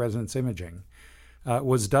magnetic resonance imaging,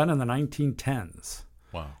 was done in the 1910s.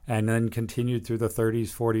 Wow. And then continued through the 30s,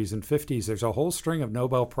 40s, and 50s. There's a whole string of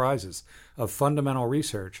Nobel Prizes of fundamental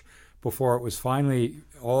research before it was finally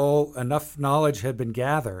enough knowledge had been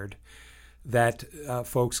gathered that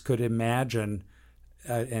folks could imagine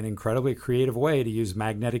an incredibly creative way to use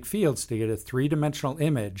magnetic fields to get a three-dimensional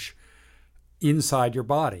image inside your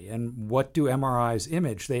body. And what do MRIs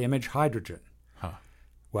image? They image hydrogen. Huh.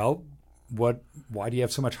 Well, why do you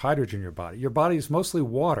have so much hydrogen in your body? Your body is mostly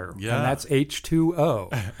water, Yeah. and that's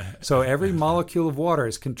H2O. So every molecule of water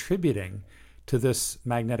is contributing to this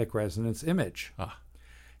magnetic resonance image. Ah.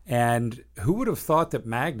 And who would have thought that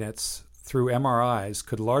magnets through MRIs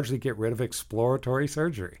could largely get rid of exploratory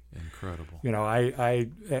surgery? Incredible. You know,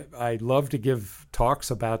 I love to give talks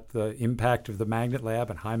about the impact of the Magnet Lab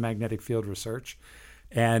and high magnetic field research.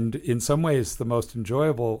 And in some ways, the most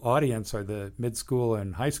enjoyable audience are the mid-school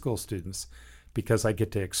and high school students, because I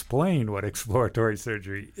get to explain what exploratory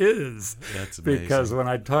surgery is. That's amazing. Because when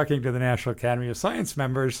I'm talking to the National Academy of Science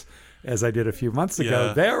members, as I did a few months ago,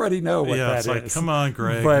 Yeah. they already know what that it's is. like, come on,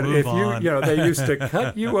 Greg, But move if on. they used to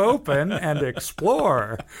cut you open and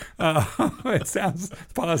explore. It sounds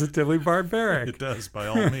positively barbaric. It does, by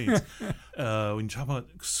all means. When you talk about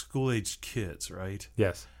school-aged kids, right?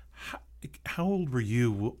 Yes. How old were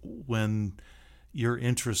you when your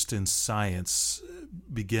interest in science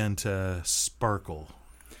began to sparkle?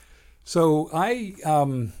 So I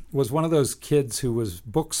was one of those kids who was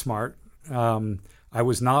book smart. I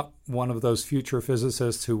was not one of those future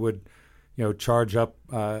physicists who would, charge up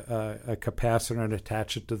a capacitor and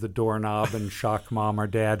attach it to the doorknob and shock mom or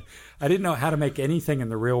dad. I didn't know how to make anything in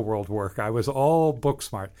the real world work. I was all book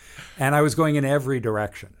smart, and I was going in every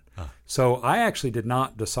direction. So I actually did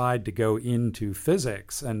not decide to go into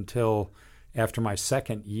physics until after my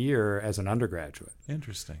second year as an undergraduate.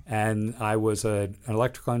 Interesting. And I was an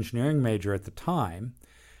electrical engineering major at the time,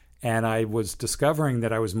 and I was discovering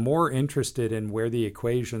that I was more interested in where the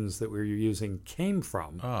equations that we were using came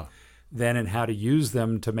from than in how to use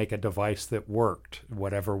them to make a device that worked,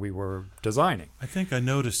 whatever we were designing. I think I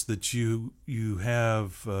noticed that you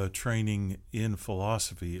have training in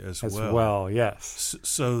philosophy as well. As well, yes.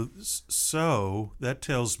 So that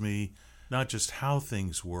tells me not just how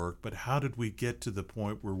things work, but how did we get to the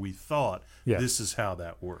point where we thought this is how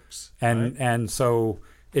that works? And so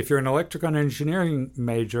if you're an electrical engineering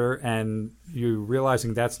major and you're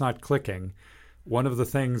realizing that's not clicking, one of the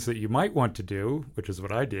things that you might want to do, which is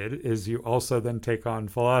what I did, is you also then take on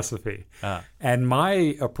philosophy. And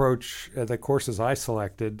my approach, the courses I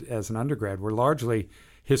selected as an undergrad, were largely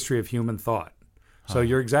history of human thought. So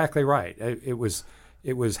you're exactly right. It was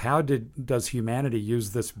how does humanity use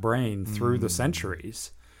this brain through the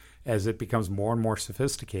centuries as it becomes more and more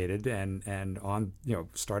sophisticated, and on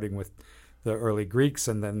starting with the early Greeks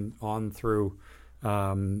and then on through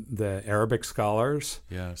the Arabic scholars,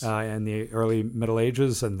 yes, in the early Middle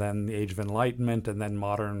Ages, and then the Age of Enlightenment, and then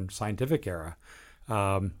modern scientific era.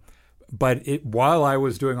 But while I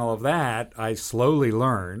was doing all of that, I slowly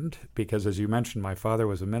learned, because as you mentioned, my father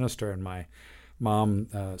was a minister and my mom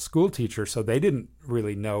school teacher, so they didn't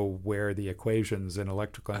really know where the equations in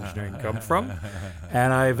electrical engineering come from.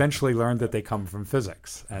 And I eventually learned that they come from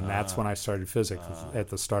physics, and that's when I started physics at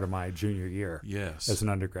the start of my junior year as an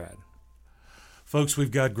undergrad. Folks, we've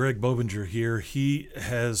got Greg Bobinger here. He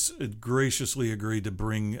has graciously agreed to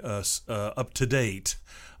bring us up to date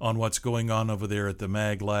on what's going on over there at the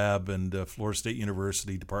Mag Lab and Florida State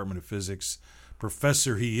University Department of Physics.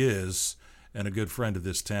 Professor he is, and a good friend of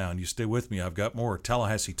this town. You stay with me. I've got more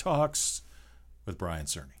Tallahassee Talks with Brian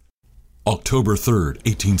Cerny. October 3rd,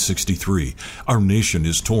 1863. Our nation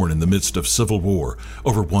is torn in the midst of civil war.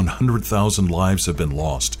 Over 100,000 lives have been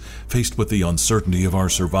lost. Faced with the uncertainty of our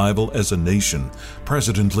survival as a nation,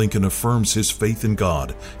 President Lincoln affirms his faith in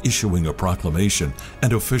God, issuing a proclamation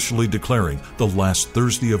and officially declaring the last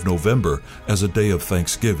Thursday of November as a day of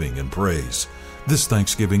thanksgiving and praise. This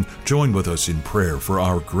Thanksgiving, join with us in prayer for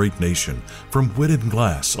our great nation. From Whitten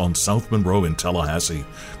Glass on South Monroe in Tallahassee,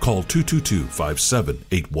 call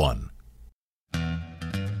 222-5781.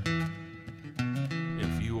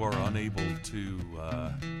 If you are unable to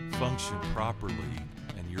function properly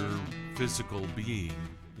and your physical being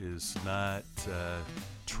is not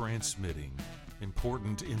transmitting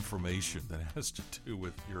important information that has to do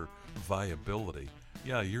with your viability,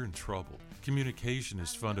 you're in trouble. Communication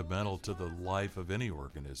is fundamental to the life of any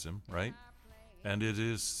organism, right? And it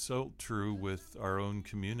is so true with our own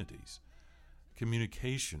communities.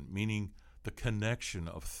 Communication, meaning the connection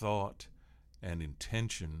of thought and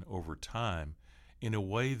intention over time in a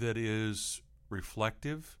way that is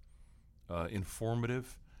reflective,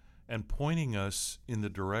 informative, and pointing us in the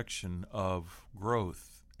direction of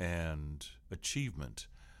growth and achievement,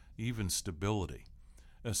 even stability.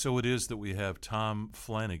 So it is that we have Tom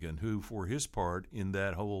Flanagan, who, for his part, in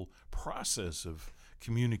that whole process of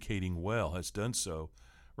communicating well, has done so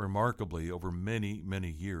remarkably over many, many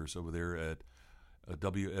years over there at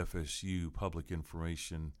WFSU Public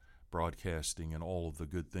Information Broadcasting and all of the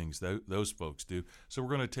good things those folks do. So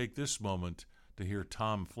we're going to take this moment to hear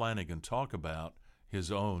Tom Flanagan talk about his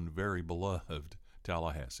own very beloved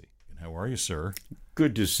Tallahassee. And how are you, sir?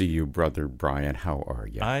 Good to see you, Brother Brian. How are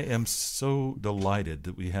you? I am so delighted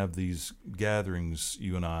that we have these gatherings,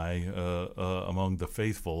 you and I, among the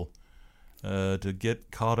faithful, to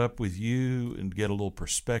get caught up with you and get a little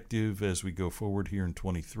perspective as we go forward here in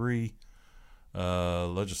 23.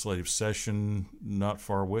 Legislative session not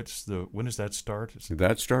far. When does that start?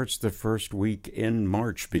 That starts the first week in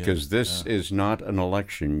March, because this is not an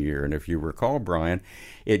election year. And if you recall, Brian,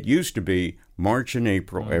 it used to be March and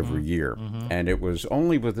April every year. And it was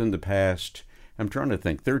only within the past, I'm trying to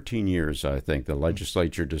think, 13 years, I think, the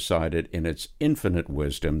legislature decided in its infinite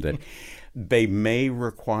wisdom that they may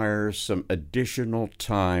require some additional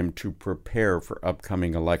time to prepare for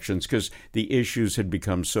upcoming elections, because the issues had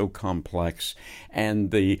become so complex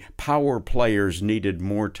and the power players needed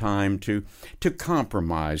more time to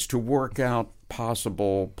compromise, to work out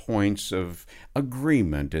possible points of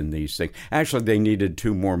agreement in these things. Actually, they needed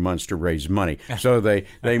 2 more months to raise money, so they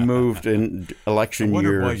moved in election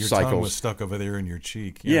year why your cycles. tongue was stuck over there in your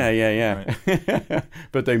cheek. Yeah. Right.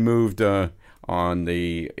 But they moved on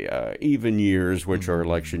the even years, which are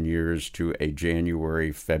election years, to a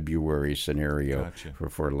January-February scenario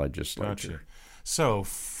for legislature. Gotcha. So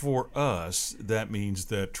for us, that means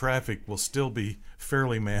that traffic will still be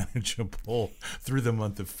fairly manageable through the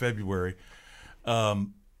month of February.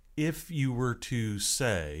 If you were to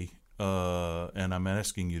say, and I'm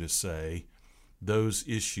asking you to say, those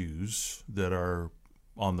issues that are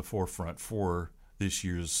on the forefront for this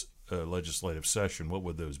year's legislative session, what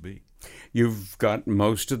would those be? You've got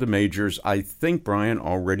most of the majors, I think, Brian,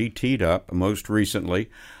 already teed up. Most recently,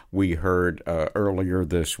 we heard earlier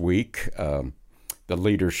this week the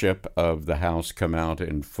leadership of the House come out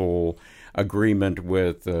in full agreement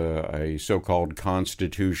with a so-called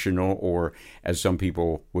constitutional, or as some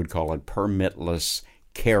people would call it, permitless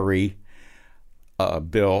carry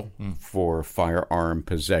bill for firearm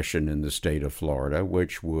possession in the state of Florida,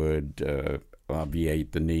 which would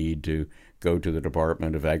obviate the need to go to the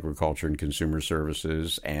Department of Agriculture and Consumer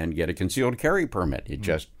Services and get a concealed carry permit. You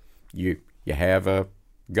just you have a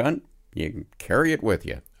gun, you can carry it with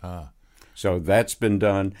you. So that's been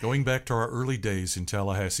done. Going back to our early days in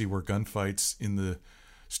Tallahassee, where gunfights in the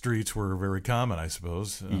streets were very common, I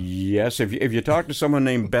suppose. Yes, if you talk to someone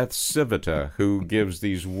named Beth Civita, who gives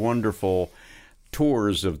these wonderful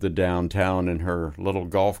tours of the downtown in her little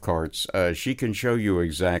golf carts, she can show you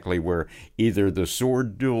exactly where either the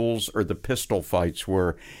sword duels or the pistol fights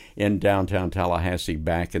were in downtown Tallahassee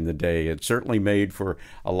back in the day. It certainly made for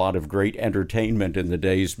a lot of great entertainment in the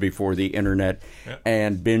days before the internet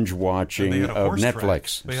and binge watching of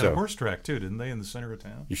Netflix. They had a horse track too, didn't they, in the center of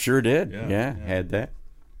town? You sure did. Yeah. Had that.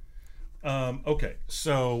 Okay,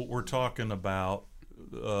 so we're talking about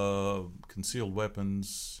concealed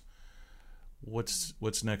weapons.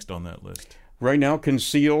 What's next on that list? Right now,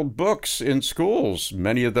 concealed books in schools.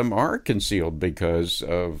 Many of them are concealed because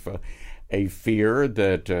of a fear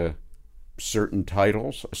that certain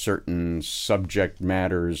titles, certain subject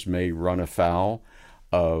matters may run afoul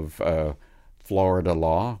of Florida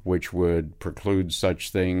law, which would preclude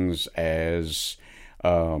such things as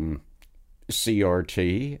CRT,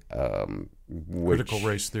 critical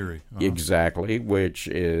race theory. Exactly, which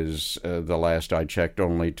is the last I checked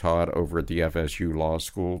only taught over at the FSU Law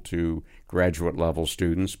School to graduate level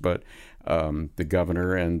students, but the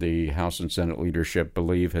governor and the House and Senate leadership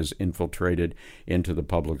believe has infiltrated into the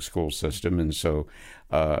public school system, and so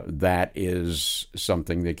that is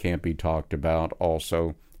something that can't be talked about.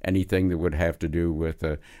 Also, anything that would have to do with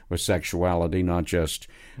sexuality, not just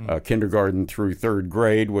kindergarten through 3rd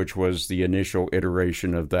grade, which was the initial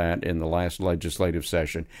iteration of that in the last legislative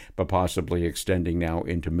session, but possibly extending now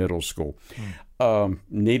into middle school.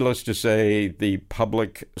 Needless to say, the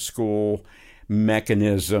public school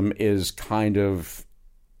mechanism is kind of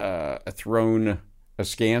thrown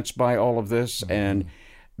askance by all of this, and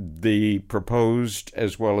the proposed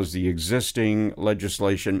as well as the existing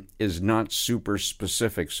legislation is not super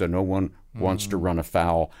specific, so no one wants to run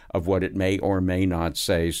afoul of what it may or may not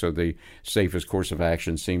say. So the safest course of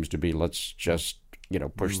action seems to be, let's just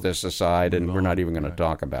push this aside, and we're not even going to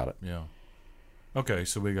talk about it. Yeah. Okay,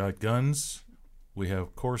 so we got guns, we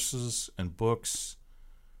have courses and books.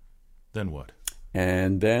 Then what?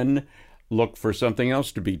 And then look for something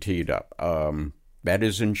else to be teed up. That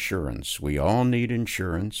is insurance. We all need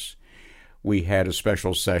insurance. We had a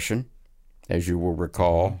special session, as you will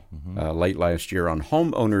recall, late last year on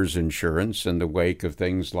homeowners insurance in the wake of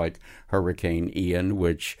things like Hurricane Ian,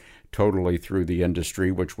 which totally threw the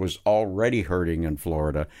industry, which was already hurting in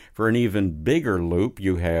Florida, for an even bigger loop.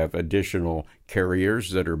 You have additional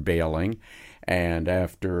carriers that are bailing. And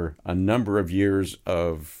after a number of years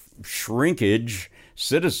of shrinkage,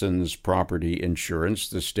 Citizens Property Insurance,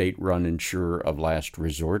 the state-run insurer of last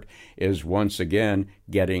resort, is once again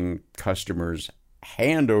getting customers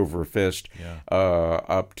hand over fist,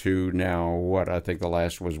 up to now, what I think the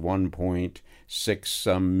last was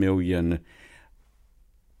 1.6 million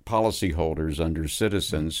policyholders under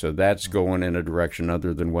Citizens. So that's going in a direction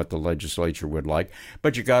other than what the legislature would like.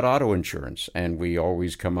 But you got auto insurance, and we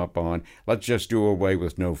always come up on, let's just do away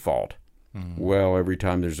with no fault. Well, every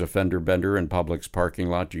time there's a fender bender in Publix parking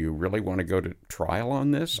lot, do you really want to go to trial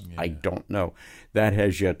on this? I don't know. That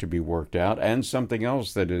has yet to be worked out. And something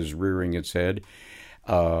else that is rearing its head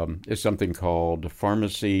is something called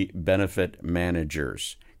pharmacy benefit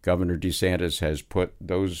managers. Governor DeSantis has put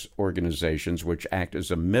those organizations, which act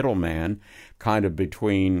as a middleman kind of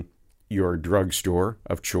between your drugstore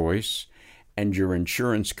of choice and your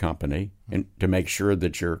insurance company, and to make sure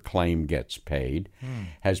that your claim gets paid,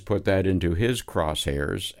 has put that into his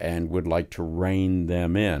crosshairs and would like to rein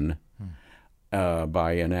them in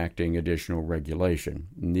by enacting additional regulation.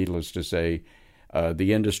 Needless to say,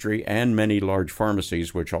 the industry and many large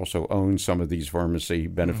pharmacies, which also own some of these pharmacy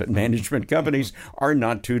benefit management companies, are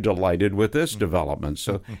not too delighted with this development.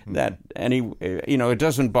 So that it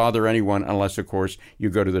doesn't bother anyone unless, of course, you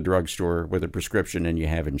go to the drugstore with a prescription and you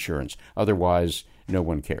have insurance. Otherwise, no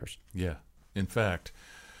one cares. Yeah. In fact,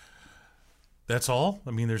 that's all?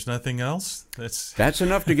 I mean, there's nothing else? That's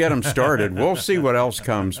enough to get them started. We'll see what else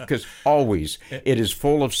comes, because always it is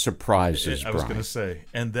full of surprises, I was going to say.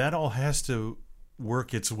 And that all has to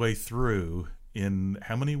work its way through in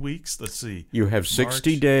how many weeks? Let's see. You have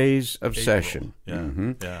 60 days of April. session.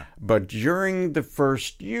 Yeah. But during the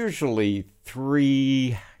first, usually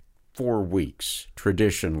 3-4 weeks,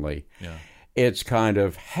 traditionally, it's kind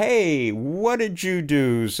of, hey, what did you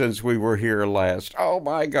do since we were here last? Oh,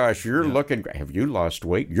 my gosh, you're looking great. Have you lost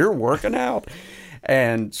weight? You're working out.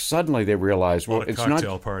 And suddenly they realize, well, it's not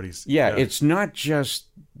cocktail parties. It's not just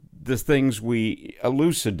the things we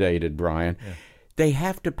elucidated, Brian. They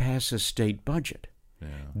have to pass a state budget.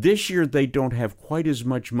 This year, they don't have quite as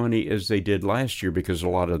much money as they did last year, because a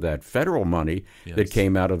lot of that federal money that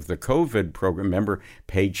came out of the COVID program, remember,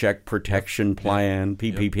 Paycheck Protection Plan,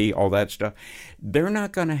 PPP, all that stuff, they're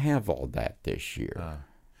not going to have all that this year.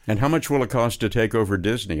 And how much will it cost to take over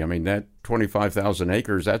Disney? I mean, that 25,000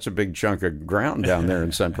 acres, that's a big chunk of ground down there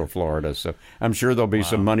in Central Florida. So I'm sure there'll be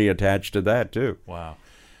some money attached to that, too. Wow.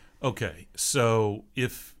 Okay, so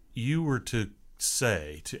if you were to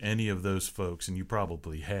say to any of those folks, and you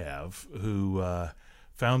probably have, who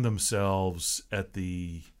found themselves at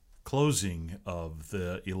the closing of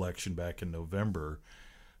the election back in November,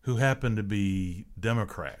 who happened to be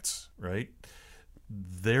Democrats, right?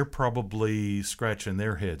 They're probably scratching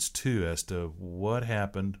their heads too as to what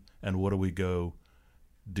happened and what do we go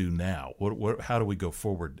do now? How do we go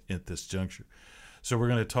forward at this juncture? So we're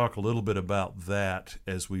going to talk a little bit about that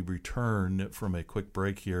as we return from a quick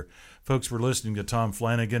break here. Folks, we're listening to Tom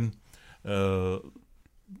Flanagan. There's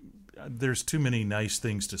too many nice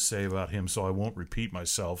things to say about him, so I won't repeat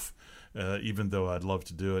myself, even though I'd love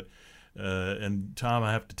to do it. And Tom,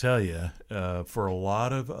 I have to tell you, for a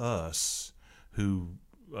lot of us who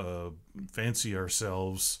fancy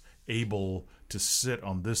ourselves able to sit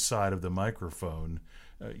on this side of the microphone,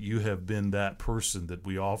 you have been that person that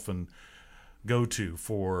we often go to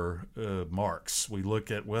for marks. We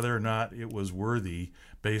look at whether or not it was worthy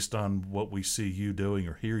based on what we see you doing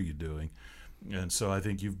or hear you doing. And so I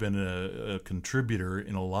think you've been a contributor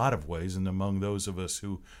in a lot of ways, and among those of us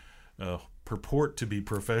who purport to be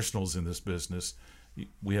professionals in this business,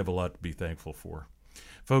 we have a lot to be thankful for.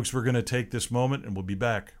 Folks, we're going to take this moment, and we'll be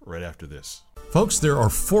back right after this. Folks, there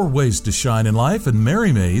are 4 ways to shine in life, and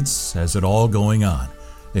Merry Maids has it all going on.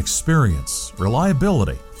 Experience,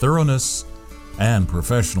 reliability, thoroughness, and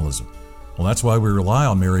professionalism. Well, that's why we rely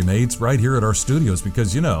on Merry Maids right here at our studios,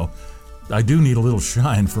 because, I do need a little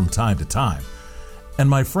shine from time to time. And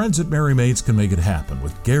my friends at Merry Maids can make it happen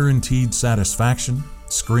with guaranteed satisfaction,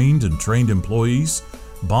 screened and trained employees,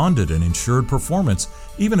 bonded and insured performance,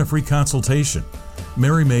 even a free consultation.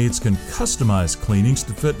 Merry Maids can customize cleanings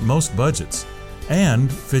to fit most budgets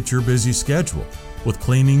and fit your busy schedule with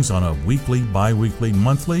cleanings on a weekly, bi-weekly,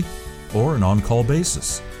 monthly, or an on-call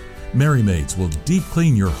basis. Merry Maids will deep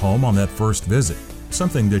clean your home on that first visit,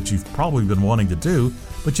 something that you've probably been wanting to do,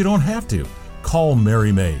 but you don't have to. Call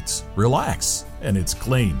Merry Maids. Relax, and it's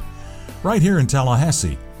clean. Right here in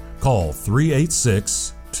Tallahassee. Call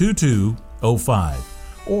 386-2205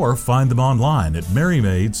 or find them online at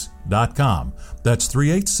merrymaids.com. That's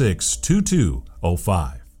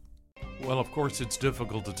 386-2205. Well, of course, it's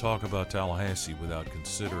difficult to talk about Tallahassee without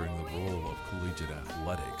considering the role of collegiate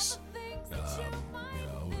athletics.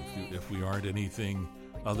 If we aren't anything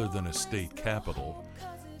other than a state capital,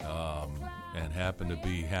 and happen to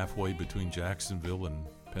be halfway between Jacksonville and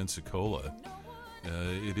Pensacola,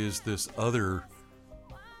 it is this other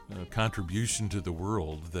contribution to the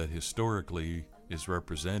world that historically is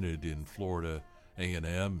represented in Florida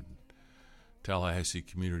A&M, Tallahassee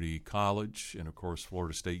Community College, and of course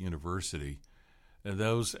Florida State University. And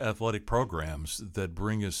those athletic programs that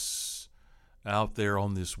bring us out there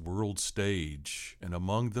on this world stage, and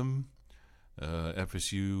among them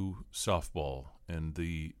FSU softball and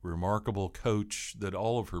the remarkable coach that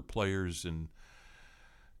all of her players and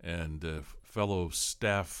fellow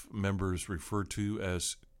staff members refer to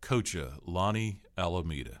as Coacha Lonnie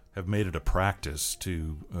Alameda have made it a practice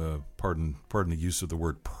to, pardon the use of the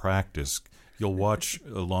word practice. You'll watch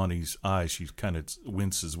Lonnie's eyes. She kind of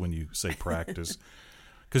winces when you say practice,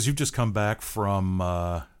 because you've just come back from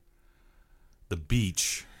the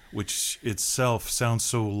beach, which itself sounds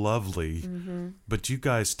so lovely, but you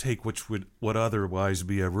guys take what would otherwise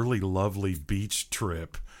be a really lovely beach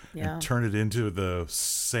trip and turn it into the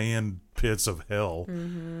sand pits of hell.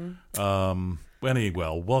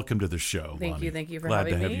 Anyway, welcome to the show, Lonnie. Thank you for Glad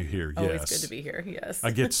having me. to have you here. Always yes. good to be here. Yes. I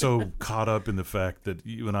get so caught up in the fact that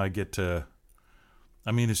you and I get to,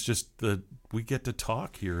 it's just that we get to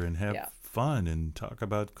talk here and have fun and talk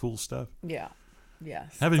about cool stuff. Yeah.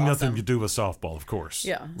 Yes. Having nothing to do with softball, of course.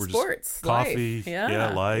 Yeah. We're Sports. Just coffee. Life.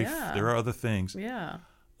 Yeah. Life. Yeah. There are other things. Yeah.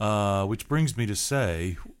 Which brings me to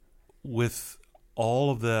say, with all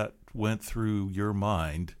of that went through your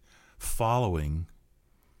mind following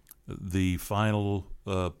the final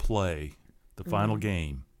play, the final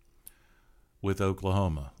game with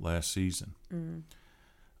Oklahoma last season,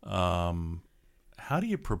 how do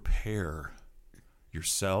you prepare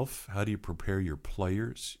yourself? How do you prepare your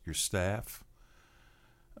players, your staff,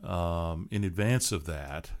 in advance of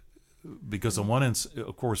that? Because on one end,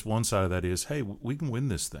 of course, one side of that is, hey, we can win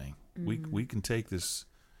this thing. We can take this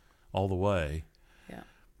all the way. Yeah.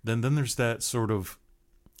 Then there's that sort of,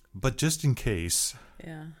 but just in case.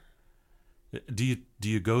 Yeah. Do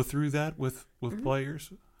you go through that with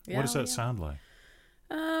players? Yeah, what does that sound like?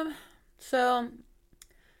 So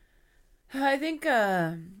I think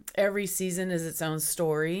every season is its own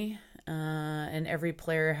story, and every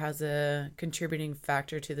player has a contributing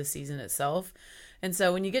factor to the season itself. And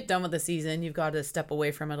so when you get done with the season, you've got to step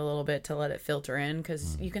away from it a little bit to let it filter in,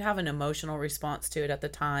 because you can have an emotional response to it at the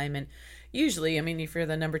time. And usually, if you're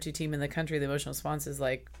the number 2 team in the country, the emotional response is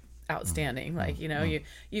like outstanding. Like, you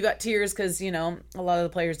got tears because, a lot of the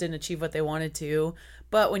players didn't achieve what they wanted to.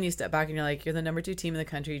 But when you step back and you're like, you're the number 2 team in the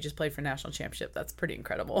country, you just played for national championship. That's pretty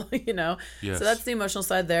incredible, Yes. So that's the emotional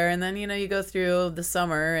side there. And then, you go through the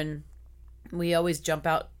summer, and we always jump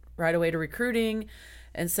out right away to recruiting.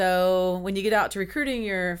 And so when you get out to recruiting,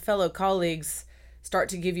 your fellow colleagues start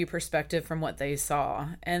to give you perspective from what they saw.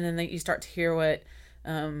 And then you start to hear what,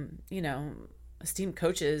 esteemed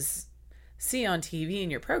coaches see on TV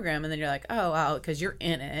in your program. And then you're like, oh, wow, because you're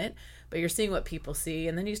in it, but you're seeing what people see.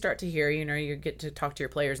 And then you start to hear, you get to talk to your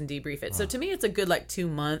players and debrief it. Wow. So to me, it's a good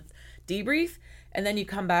 2-month debrief. And then you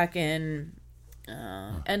come back in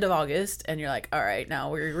end of August, and you're like, all right,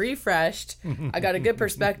 now we're refreshed. I got a good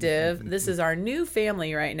perspective. This is our new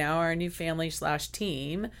family right now, our new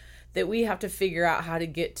family/team that we have to figure out how to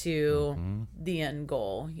get to the end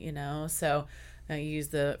goal, So I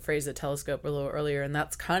used the phrase the telescope a little earlier, and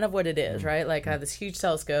that's kind of what it is, right? Like I have this huge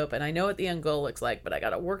telescope, and I know what the end goal looks like, but I got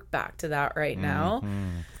to work back to that right now.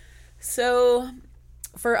 So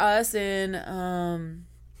for us in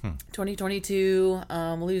 2022,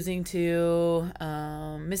 losing to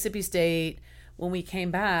Mississippi State. When we came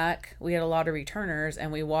back, we had a lot of returners,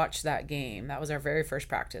 and we watched that game. That was our very first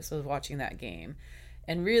practice, was watching that game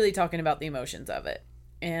and really talking about the emotions of it.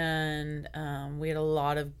 And we had a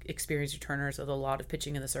lot of experienced returners with a lot of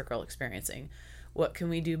pitching in the circle experiencing. What can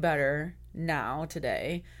we do better now,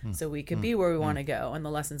 today, so we can be where we want to go, and the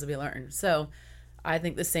lessons that we learned. So I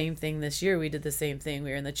think the same thing this year. We did the same thing.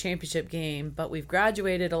 We were in the championship game, but we've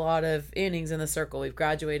graduated a lot of innings in the circle. We've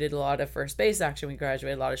graduated a lot of first base action. We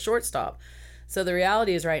graduated a lot of shortstop. So the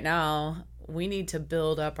reality is right now, we need to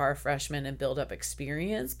build up our freshmen and build up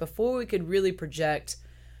experience before we could really project,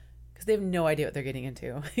 because they have no idea what they're getting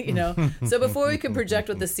into, you know? So before we can project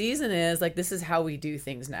what the season is, like, this is how we do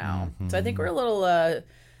things now. So I think we're a little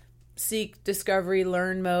seek, discovery,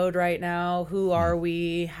 learn mode right now. Who are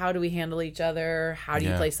we? How do we handle each other? How do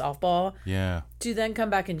you play softball? Yeah. To then come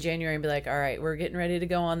back in January and be like, all right, we're getting ready to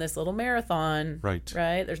go on this little marathon. Right.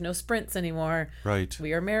 There's no sprints anymore. Right.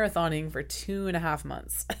 We are marathoning for 2.5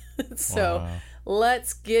 months. So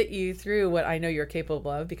let's get you through what I know you're capable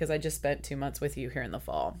of, because I just spent 2 months with you here in the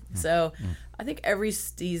fall. So I think every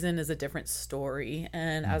season is a different story.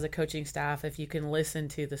 And as a coaching staff, if you can listen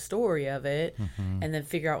to the story of it and then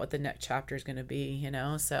figure out what the next chapter is going to be, you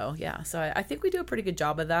know? So, yeah. So I think we do a pretty good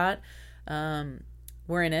job of that.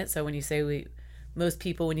 We're in it. So when you say most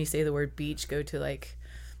people, when you say the word beach, go to like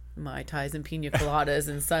Mai Tais and pina coladas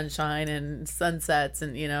and sunshine and sunsets,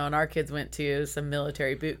 and, you know, and our kids went to some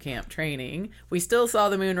military boot camp training. We still saw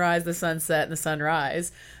the moon rise, the sunset, and the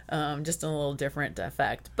sunrise, just in a little different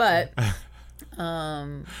effect. But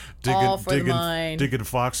all for the mind. Digging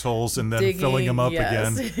foxholes and then filling them up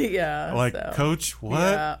again. Yeah. Like, so, Coach,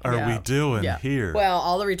 what are we doing here? Well,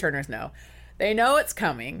 all the returners know. They know it's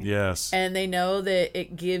coming. Yes. And they know that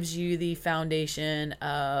it gives you the foundation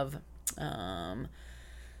of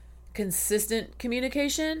consistent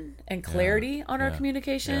communication and clarity on our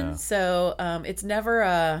communication. Yeah. So it's never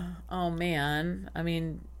oh man, I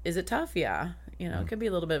mean, is it tough? Yeah. You know, it can be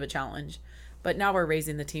a little bit of a challenge. But now we're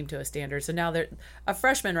raising the team to a standard. So now a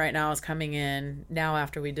freshman right now is coming in now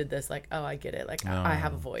after we did this, like, oh, I get it. Like, I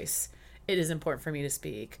have a voice. It is important for me to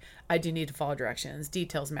speak. I do need to follow directions.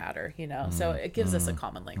 Details matter, you know. So it gives us a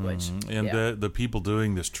common language. And the people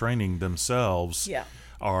doing this training themselves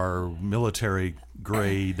are military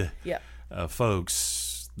grade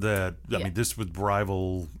folks that, I mean, this would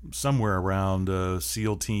rival somewhere around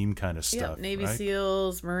SEAL team kind of stuff. Navy right?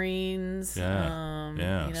 SEALs, Marines, you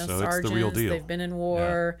know, so sergeants. it's the real deal. They've been in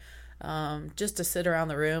war. Just to sit around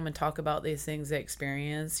the room and talk about these things they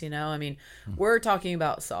experience, you know. I mean, we're talking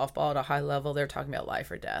about softball at a high level. They're talking about life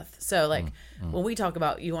or death. So, like, when we talk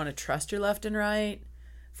about you want to trust your left and right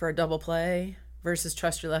for a double play versus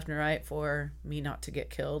trust your left and right for me not to get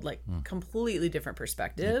killed, like, completely different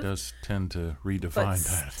perspective. It does tend to redefine but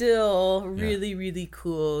that. Still really, really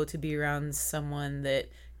cool to be around someone that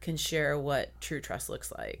can share what true trust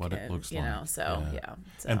looks like. What it looks you like. know, so,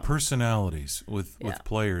 So. And personalities with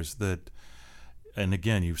players that, and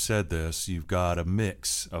again, you've said this, you've got a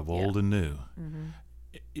mix of old and new.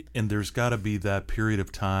 And there's got to be that period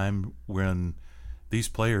of time when these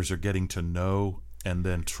players are getting to know and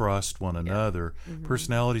then trust one another.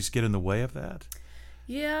 Personalities get in the way of that?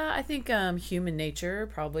 Yeah, I think human nature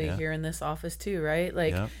probably here in this office too, right?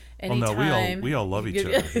 Like anytime. Well, no, we all love each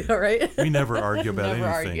other. Right? We never argue about never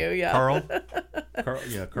anything.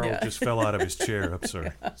 Argue, Carl just fell out of his chair. I'm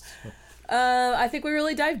sorry. I think we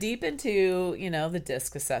really dive deep into, you know, the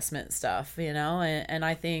DISC assessment stuff, you know, and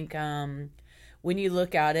I think when you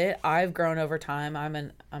look at it, I've grown over time. I'm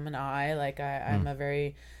an I, like I'm a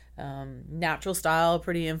very natural style,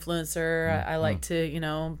 pretty influencer. I like to, you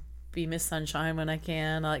know, be Miss Sunshine when I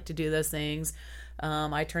can. I like to do those things.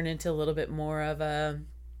 I turn into a little bit more of a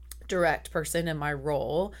direct person in my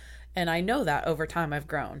role, and I know that over time I've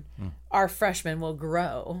grown. Our freshmen will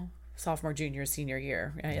grow sophomore, junior, senior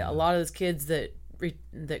year. A lot of those kids that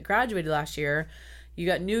graduated last year, you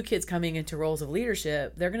got new kids coming into roles of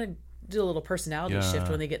leadership. They're going to do a little personality shift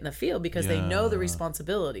when they get in the field because they know the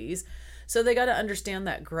responsibilities. So they got to understand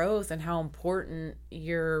that growth and how important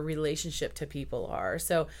your relationship to people are.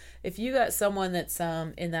 So if you got someone that's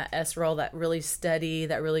in that S role, that really steady,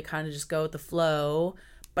 that really kind of just go with the flow,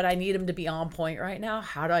 but I need them to be on point right now,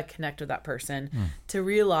 how do I connect with that person to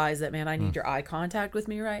realize that, man, I need your eye contact with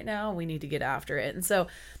me right now. We need to get after it. And so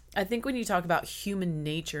I think when you talk about human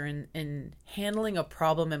nature and handling a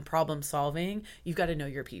problem and problem solving, you've got to know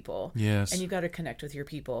your people. Yes. And you've got to connect with your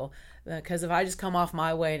people. Because if I just come off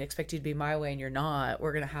my way and expect you to be my way and you're not,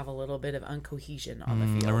 we're going to have a little bit of uncohesion on the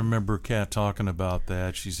field. I remember Kat talking about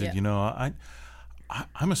that. She said, you know,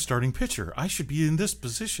 I'm a starting pitcher. I should be in this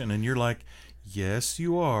position. And you're like, yes,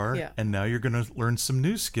 you are. Yeah. And now you're going to learn some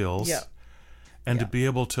new skills. Yeah. And to be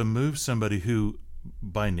able to move somebody who,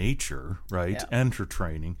 by nature, right, and for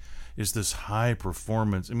training, is this high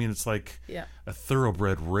performance. I mean, it's like a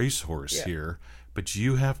thoroughbred racehorse here, but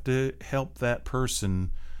you have to help that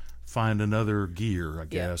person find another gear, I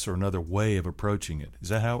guess, or another way of approaching it. Is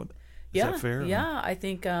that how? Is that fair? Yeah, I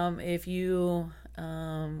think if you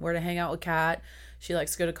were to hang out with Kat, she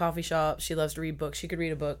likes to go to coffee shops. She loves to read books. She could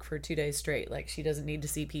read a book for 2 days straight. Like, she doesn't need to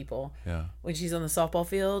see people. Yeah. When she's on the softball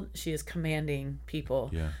field, she is commanding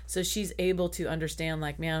people. Yeah. So she's able to understand,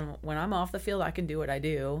 like, man, when I'm off the field, I can do what I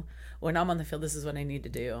do. When I'm on the field, this is what I need to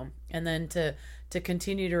do. And then to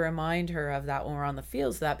continue to remind her of that when we're on the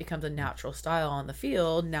field, so that becomes a natural style on the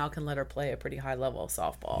field, now can let her play a pretty high level of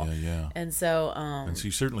softball. Yeah. And so and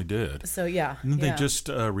she certainly did. So yeah. Didn't they just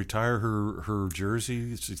retire her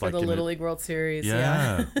jersey? She's for like the Little League World Series.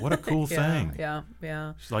 Yeah. What a cool thing. Yeah.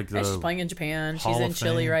 She's like she's playing in Japan. Hall She's in of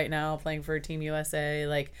Chile Fame. right now, playing for Team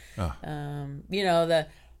USA.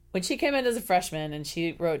 When she came in as a freshman and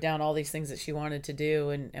she wrote down all these things that she wanted to do,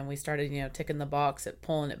 and we started, ticking the box at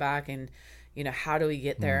pulling it back, and how do we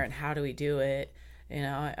get there and how do we do it?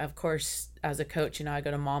 Of course, as a coach, I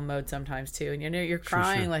go to mom mode sometimes too, and you're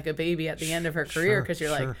crying like a baby at the end of her career because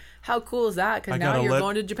you're like, how cool is that? Because now you're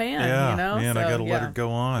going to Japan. Man, I got to let her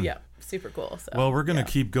go on. Yeah, super cool. So, well, we're going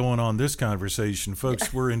to keep going on this conversation,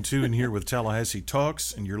 folks. We're in tune here with Tallahassee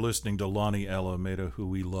Talks, and you're listening to Lonnie Alameda, who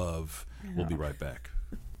we love. We'll be right back.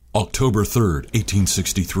 October 3rd,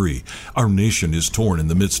 1863. Our nation is torn in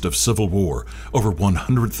the midst of civil war. Over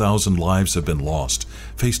 100,000 lives have been lost.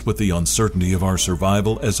 Faced with the uncertainty of our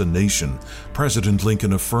survival as a nation, President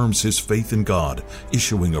Lincoln affirms his faith in God,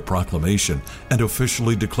 issuing a proclamation and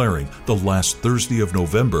officially declaring the last Thursday of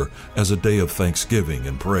November as a day of thanksgiving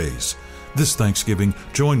and praise. This Thanksgiving,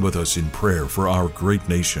 join with us in prayer for our great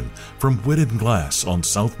nation. From Whitten Glass on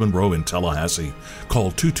South Monroe in Tallahassee,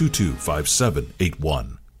 call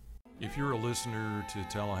 222-5781. If you're a listener to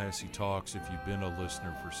Tallahassee Talks, if you've been a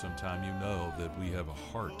listener for some time, you know that we have a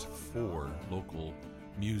heart for local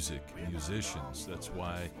music, musicians. That's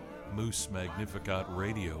why Moose Magnificat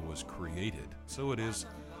Radio was created. So it is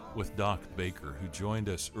with Doc Baker, who joined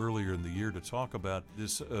us earlier in the year to talk about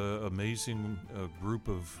this amazing group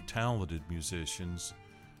of talented musicians,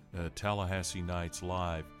 Tallahassee Nights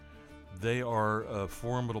Live. They are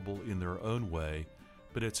formidable in their own way,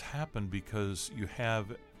 but it's happened because you have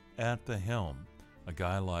at the helm a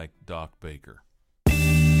guy like Doc Baker.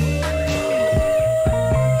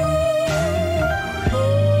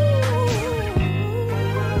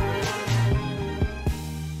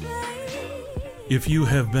 If you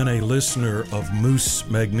have been a listener of Moose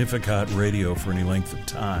Magnificat Radio for any length of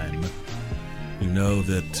time, you know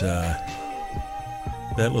that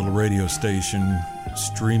that little radio station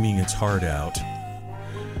streaming its heart out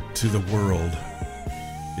to the world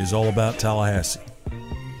is all about Tallahassee.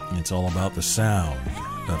 It's all about the sound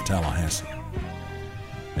of Tallahassee.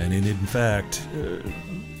 And it, in fact,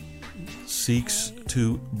 seeks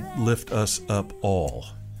to lift us up all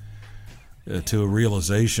to a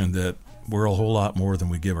realization that we're a whole lot more than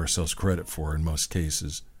we give ourselves credit for in most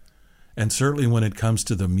cases. And certainly when it comes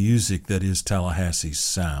to the music that is Tallahassee's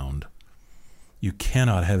sound, you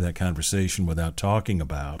cannot have that conversation without talking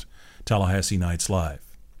about Tallahassee Nights Live.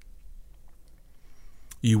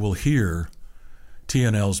 You will hear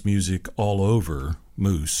TNL's music all over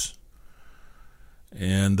Moose.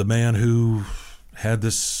 And the man who had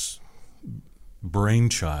this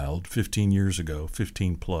brainchild 15 years ago,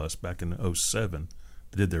 15 plus, back in 2007,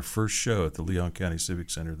 did their first show at the Leon County Civic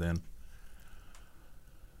Center then.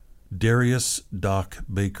 Darius Doc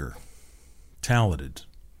Baker, talented,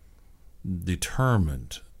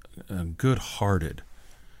 determined, good-hearted,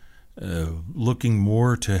 looking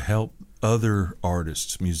more to help other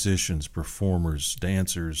artists, musicians, performers,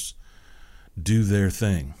 dancers do their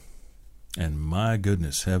thing. And my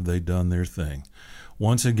goodness, have they done their thing.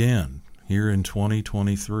 Once again, here in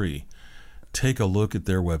 2023, take a look at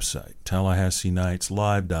their website,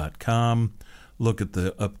 TallahasseeNightsLive.com. Look at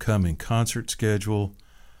the upcoming concert schedule,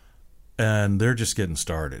 and they're just getting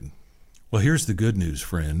started. Well, here's the good news,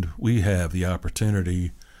 friend. We have the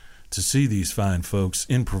opportunity to see these fine folks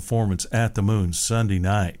in performance at the Moon Sunday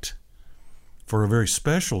night for a very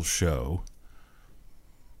special show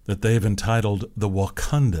that they've entitled the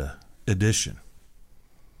Wakanda Edition.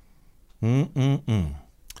 I'm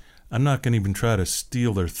not going to even try to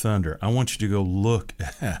steal their thunder. I want you to go look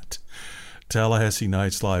at Tallahassee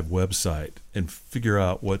Nights Live website and figure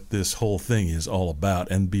out what this whole thing is all about,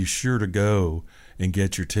 and be sure to go and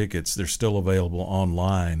get your tickets. They're still available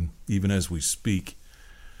online even as we speak,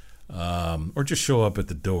 or just show up at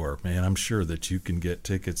the door, man. I'm sure that you can get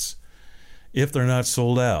tickets if they're not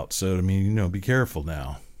sold out. So, I mean, be careful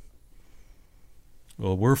now.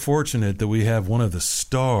 Well, we're fortunate that we have one of the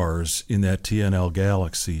stars in that TNL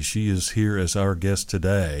galaxy. She is here as our guest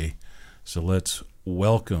today. So let's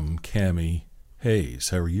welcome Cammie Hayes.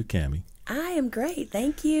 How are you, Cammie? I am great.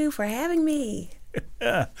 Thank you for having me.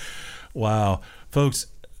 Wow. Folks,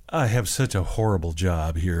 I have such a horrible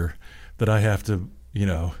job here that I have to,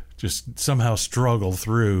 just somehow struggle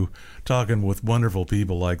through talking with wonderful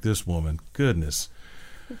people like this woman. Goodness.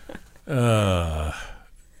 Cammie,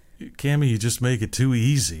 you just make it too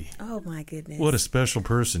easy. Oh, my goodness. What a special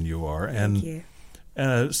person you are. Thank you.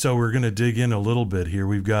 So we're going to dig in a little bit here.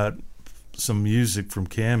 We've got some music from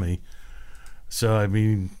Cammie. So, I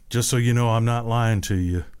mean, just so you know, I'm not lying to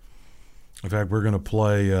you. In fact, we're going to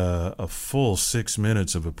play a full 6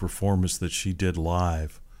 minutes of a performance that she did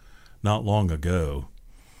live not long ago.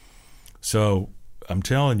 So I'm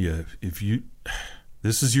telling you,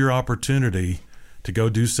 this is your opportunity to go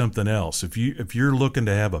do something else. If you're looking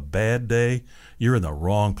to have a bad day, you're in the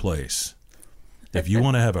wrong place. If you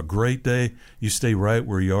want to have a great day, you stay right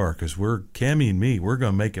where you are, because Cammie and me, we're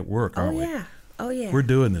going to make it work, aren't we? Oh yeah. We're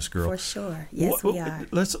doing this, girl. For sure. Yes, we are.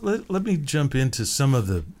 Let me jump into some of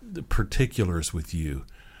the particulars with you,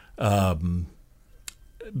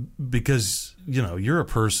 because you're a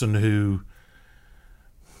person who,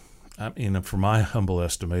 I mean, from my humble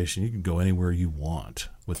estimation, you can go anywhere you want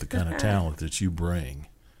with the kind of talent that you bring.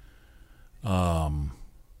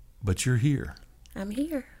 But you're here. I'm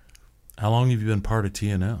here. How long have you been part of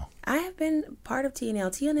TNL? I have been part of TNL.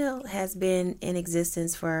 TNL has been in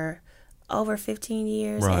existence for over 15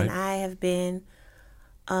 years, right. And I have been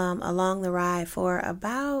along the ride for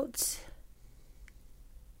about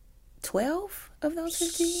 12 of those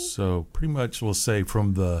 15. So pretty much, we'll say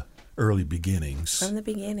from the early beginnings. From the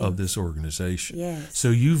beginning of this organization. Yes.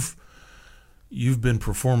 So you've been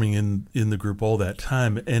performing in the group all that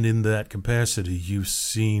time, and in that capacity, you've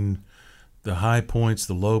seen the high points,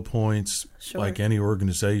 the low points, sure. Like any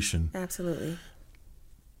organization. Absolutely.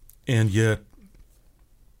 And yet,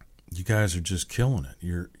 you guys are just killing it.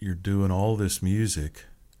 You're doing all this music.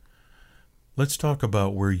 Let's talk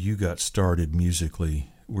about where you got started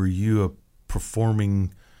musically. Were you a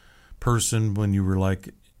performing person when you were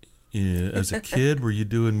like, as a kid? Were you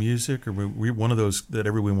doing music, or were you one of those that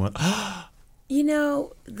everyone went,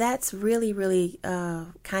 that's really, really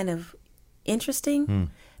kind of interesting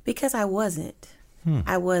because I wasn't.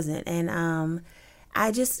 I wasn't. And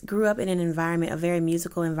I just grew up in an environment, a very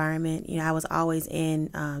musical environment. I was always in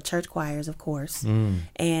church choirs, of course.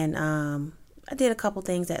 And I did a couple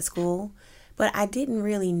things at school, but I didn't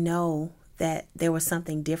really know that there was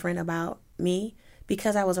something different about me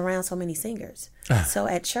because I was around so many singers. So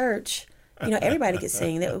at church, everybody could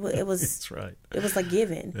sing. It was That's right. It was a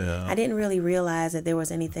given. Yeah. I didn't really realize that there was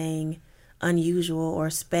anything unusual or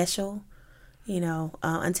special,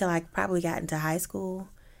 until I probably got into high school.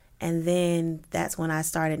 And then that's when I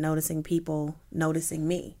started noticing people noticing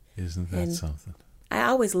me. Isn't that something? I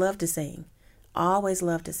always loved to sing.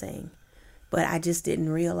 But I just didn't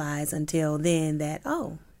realize until then that,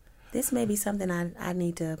 this may be something I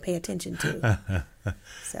need to pay attention to.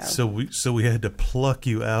 So we had to pluck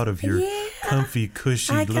you out of your comfy,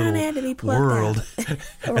 cushy little had to be world.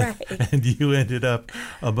 Right. And you ended up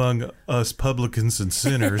among us publicans and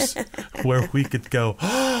sinners where we could go,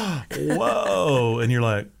 whoa. And you're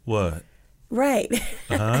like, what? Right.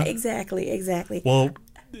 Exactly. Well,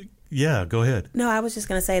 yeah, go ahead. No, I was just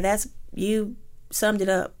going to say you summed it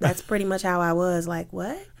up. That's pretty much how I was. Like,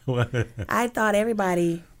 what? I thought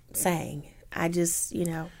everybody sang. I just,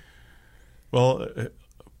 Well,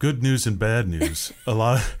 good news and bad news. A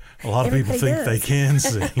lot of people think does. they can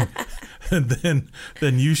sing, and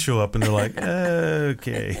then you show up and they're like,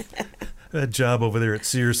 okay, that job over there at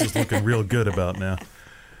Sears is looking real good about now.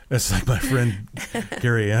 It's like my friend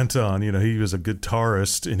Gary Anton. He was a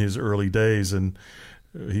guitarist in his early days, and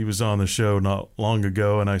he was on the show not long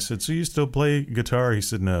ago, and I said, so you still play guitar? He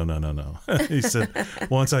said, no. He said,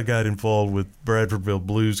 once I got involved with Bradfordville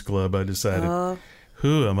Blues Club, I decided,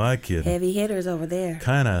 who am I kidding? Heavy hitters over there.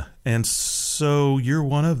 Kind of. And so you're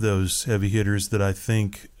one of those heavy hitters that I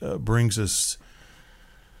think brings us,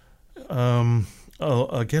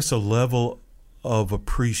 I guess, a level of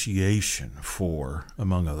appreciation for,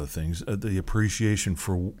 among other things, the appreciation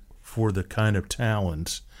for the kind of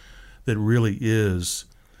talent that really is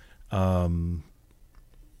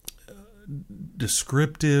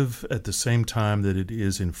descriptive at the same time that it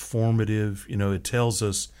is informative. It tells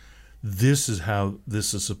us this is how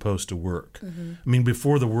this is supposed to work. I mean,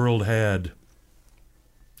 before the world had,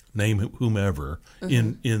 name whomever,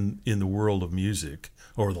 in the world of music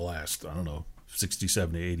over the last, 60,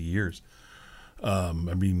 70, 80 years, I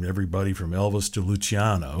mean, everybody from Elvis to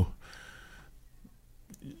Luciano,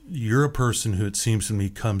 you're a person who, it seems to me,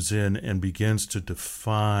 comes in and begins to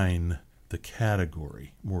define the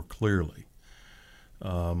category more clearly.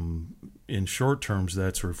 In short terms,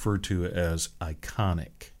 that's referred to as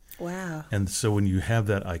iconic. Wow. And so when you have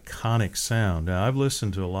that iconic sound, now I've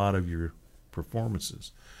listened to a lot of your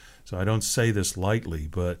performances, so I don't say this lightly,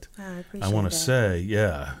 but I want to say,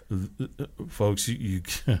 folks, you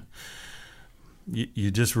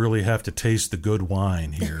you just really have to taste the good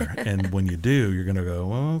wine here. And when you do, you're going to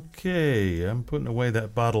go, okay, I'm putting away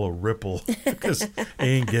that bottle of Ripple because they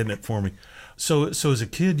ain't getting it for me. So as a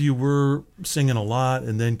kid, you were singing a lot,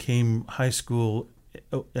 and then came high school,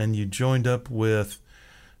 and you joined up with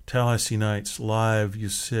Tallahassee Nights Live, you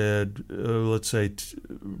said, let's say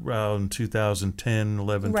around 2010,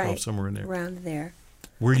 11, 12, somewhere in there. Around there.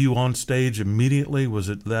 Were you on stage immediately? Was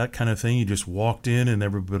it that kind of thing? You just walked in and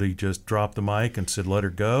everybody just dropped the mic and said, let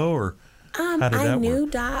her go? Or how did that work? I knew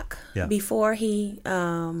Doc before he,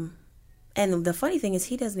 and the funny thing is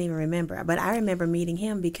he doesn't even remember, but I remember meeting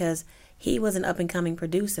him because he was an up-and-coming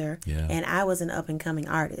producer, and I was an up-and-coming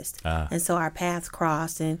artist. And so our paths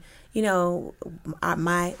crossed, and, you know,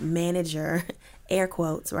 my manager, air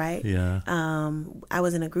quotes, right? Yeah. I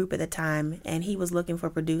was in a group at the time, and he was looking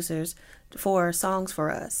for producers for songs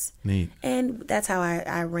for us. Neat. And that's how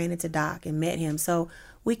I ran into Doc and met him. So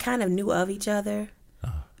we kind of knew of each other,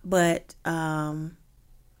 but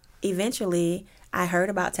eventually I heard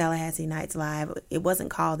about Tallahassee Nights Live. It wasn't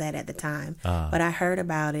called that at the time, but I heard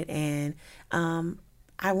about it, and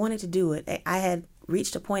I wanted to do it. I had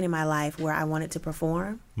reached a point in my life where I wanted to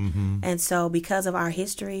perform. And so because of our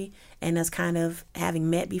history and us kind of having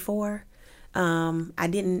met before, I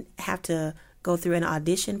didn't have to go through an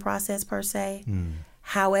audition process per se.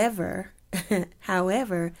 However,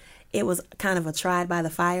 it was kind of a tried by the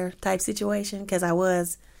fire type situation because I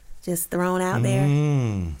was just thrown out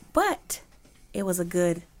there. But it was a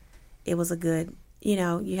good, you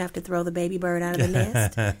know, you have to throw the baby bird out of the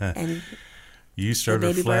nest. And you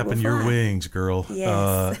started flapping your wings, girl.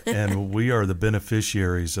 Yes. And we are the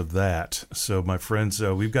beneficiaries of that. So, my friends,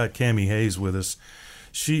 we've got Cammie Hayes with us.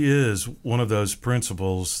 She is one of those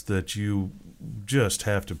principals that you just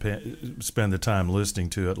have to spend the time listening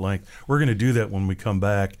to at length. We're going to do that when we come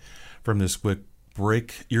back from this quick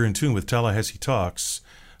break. You're in tune with Tallahassee Talks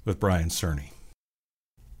with Brian Cerny.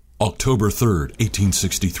 October 3rd,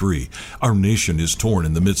 1863, our nation is torn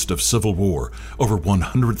in the midst of civil war. Over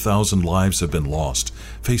 100,000 lives have been lost.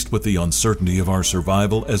 Faced with the uncertainty of our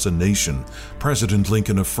survival as a nation, President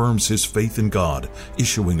Lincoln affirms his faith in God,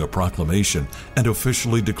 issuing a proclamation and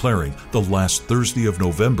officially declaring the last Thursday of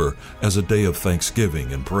November as a day of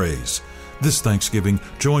thanksgiving and praise. This Thanksgiving,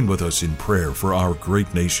 join with us in prayer for our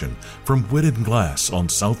great nation. From Whitted Glass on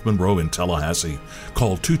South Monroe in Tallahassee,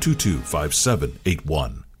 call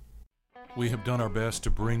 222-5781. We have done our best to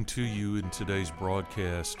bring to you in today's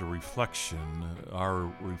broadcast our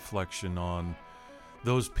reflection on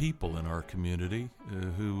those people in our community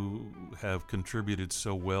who have contributed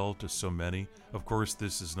so well to so many. Of course,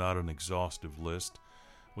 this is not an exhaustive list.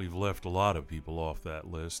 We've left a lot of people off that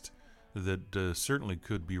list that certainly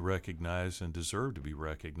could be recognized and deserve to be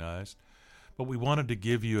recognized. But we wanted to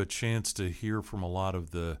give you a chance to hear from a lot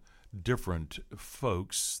of the different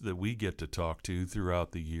folks that we get to talk to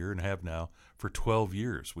throughout the year and have now for 12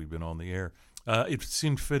 years we've been on the air. It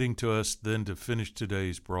seemed fitting to us then to finish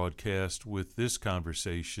today's broadcast with this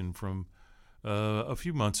conversation from a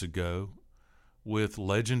few months ago with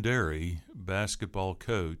legendary basketball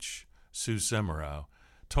coach Sue Semrau,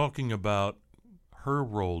 talking about her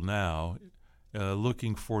role now,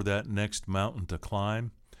 looking for that next mountain to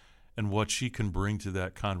climb and what she can bring to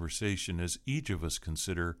that conversation as each of us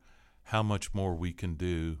consider how much more we can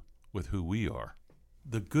do with who we are.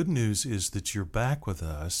 The good news is that you're back with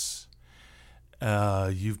us.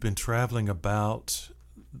 You've been traveling about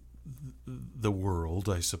the world,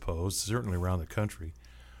 I suppose, certainly around the country,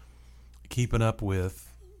 keeping up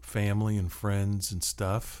with family and friends and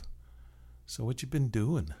stuff. So what you been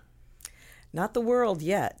doing? Not the world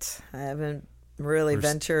yet. I haven't really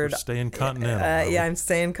ventured. We're staying continental. Yeah, I'm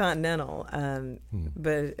staying continental.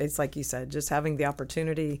 But it's like you said, just having the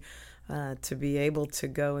opportunity to be able to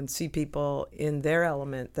go and see people in their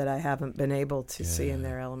element that I haven't been able to see in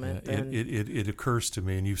their element. Yeah. It occurs to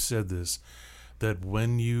me, and you've said this, that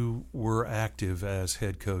when you were active as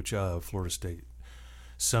head coach of Florida State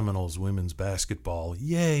Seminoles women's basketball,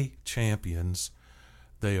 yay, champions,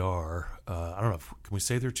 they are. I don't know, can we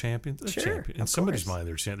say they're champions? They're sure, champions. In somebody's mind,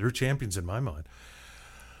 they're champions in my mind.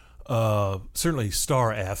 Certainly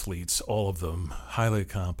star athletes, all of them, highly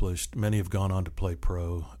accomplished. Many have gone on to play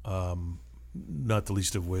pro, not the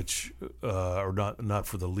least of which, or not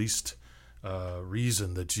for the least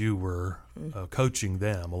reason that you were coaching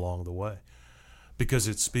them along the way. Because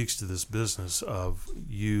it speaks to this business of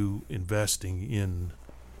you investing in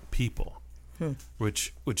people,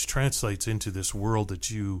 which translates into this world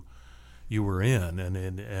that you were in,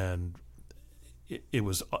 and it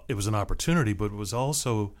was an opportunity, but it was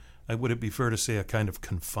also, would it be fair to say, a kind of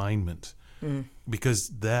confinement, because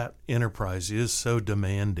that enterprise is so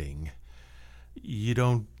demanding you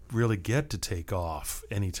don't really get to take off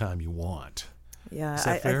anytime you want. Yeah, is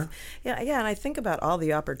that fair? Yeah, and I think about all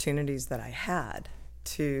the opportunities that I had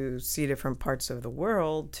to see different parts of the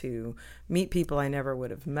world, to meet people I never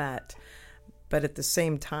would have met, but at the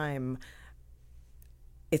same time,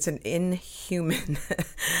 it's an inhuman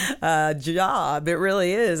job. It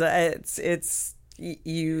really is. It's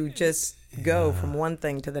you just go from one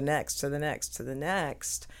thing to the next, to the next, to the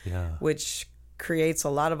next, which creates a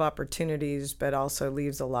lot of opportunities, but also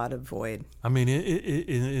leaves a lot of void. I mean,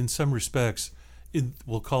 in some respects,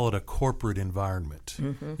 we'll call it a corporate environment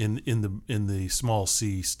in the small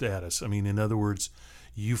C status. I mean, in other words,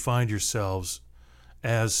 you find yourselves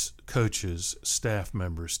as coaches, staff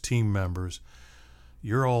members, team members,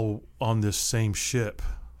 you're all on this same ship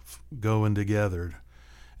going together,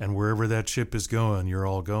 and wherever that ship is going, you're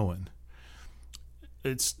all going.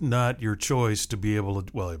 It's not your choice to be able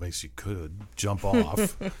to, well, it makes you could jump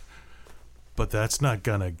off, but that's not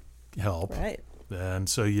going to help. Right. And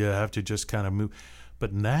so you have to just kind of move.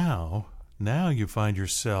 But now you find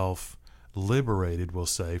yourself liberated, we'll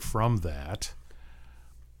say, from that.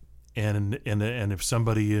 And if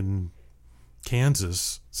somebody in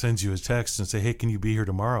Kansas sends you a text and say, "Hey, can you be here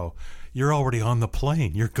tomorrow?" You're already on the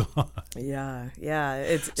plane. You're gone. Yeah.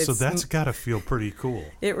 It's so that's got to feel pretty cool.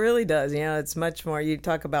 It really does. It's much more. You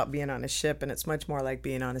talk about being on a ship, and it's much more like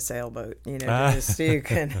being on a sailboat. Just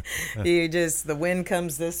the wind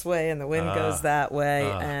comes this way and the wind goes that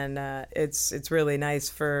way, and it's really nice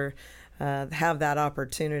for have that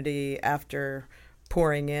opportunity after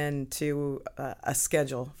pouring into a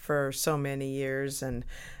schedule for so many years and.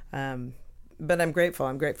 But I'm grateful.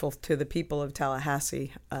 I'm grateful to the people of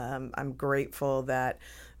Tallahassee. I'm grateful that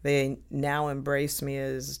they now embrace me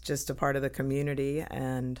as just a part of the community,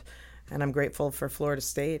 and I'm grateful for Florida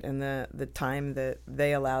State and the time that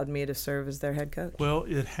they allowed me to serve as their head coach. Well,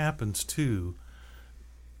 it happens, too,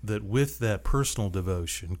 that with that personal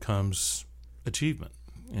devotion comes achievement.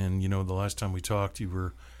 And, the last time we talked, you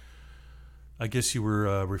were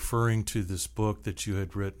referring to this book that you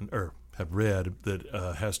had written, or have read, that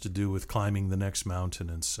has to do with climbing the next mountain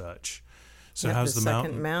and such. So how's the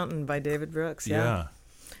mountain? Second Mountain by David Brooks. Yeah.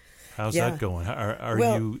 How's that going? Are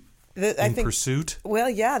you in pursuit? Well,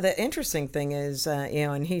 yeah. The interesting thing is,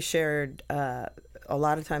 and he shared a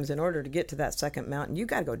lot of times in order to get to that second mountain, you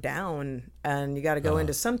got to go down and you got to go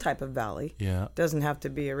into some type of valley. Yeah. It doesn't have to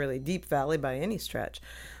be a really deep valley by any stretch.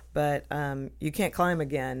 But you can't climb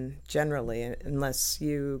again generally unless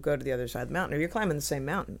you go to the other side of the mountain, or you're climbing the same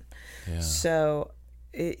mountain. Yeah. So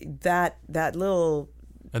that little...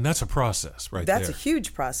 And that's a process, right? That's a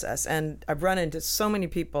huge process. And I've run into so many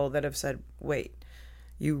people that have said, wait,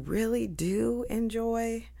 you really do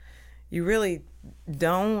enjoy? You really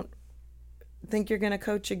don't think you're going to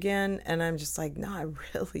coach again? And I'm just like, no, I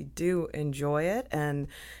really do enjoy it. And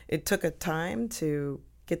it took a time to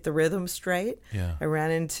get the rhythm straight. Yeah. I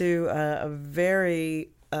ran into a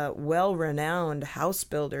very well-renowned house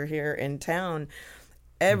builder here in town.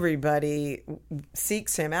 Everybody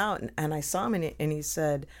seeks him out, and I saw him, and he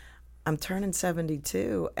said, "I'm turning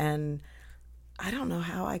 72, and I don't know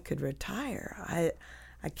how I could retire. I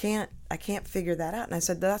can't figure that out." And I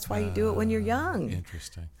said, "That's why you do it when you're young."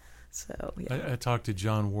 Interesting. So yeah. I talked to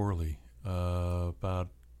John Worley about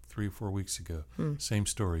 3 or 4 weeks ago. Same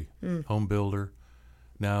story. Home builder.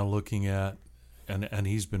 Now looking at, and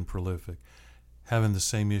he's been prolific, having the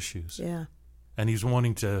same issues. Yeah. And he's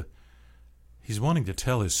wanting to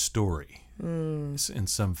tell his story in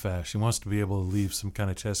some fashion. He wants to be able to leave some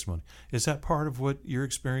kind of testimony. Is that part of what you're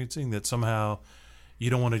experiencing, that somehow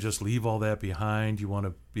you don't want to just leave all that behind? You want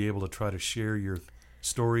to be able to try to share your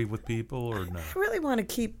story with people, or no? I really want to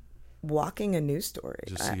keep walking a new story.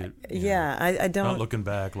 Just see it. I don't. Not looking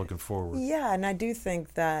back, looking forward. Yeah, and I do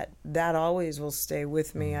think that always will stay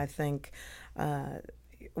with me. I think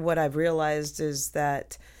what I've realized is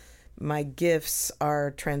that my gifts are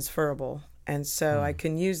transferable, and so I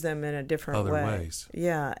can use them in a different Other way. ways.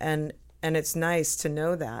 Yeah, and it's nice to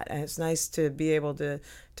know that, and it's nice to be able to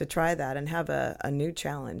try that and have a new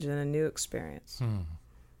challenge and a new experience.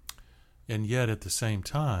 And yet, at the same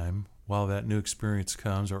time, while that new experience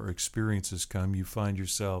comes, or experiences come, you find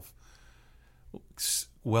yourself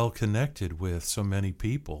well connected with so many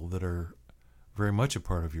people that are very much a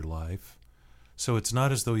part of your life. So it's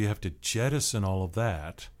not as though you have to jettison all of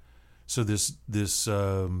that. So this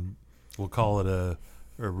we'll call it a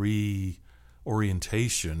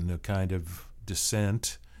reorientation, a kind of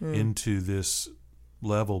descent into this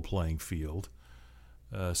level playing field.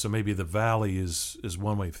 So maybe the valley is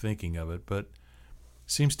one way of thinking of it, but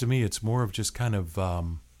seems to me it's more of just kind of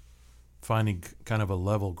finding kind of a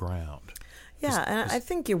level ground. Yeah, and I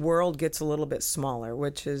think your world gets a little bit smaller,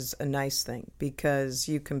 which is a nice thing because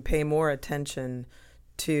you can pay more attention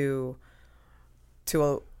to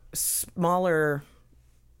a smaller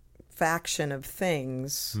faction of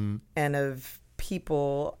things and of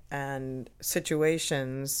people and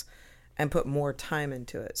situations and put more time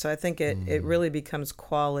into it. So I think it really becomes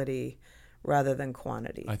quality rather than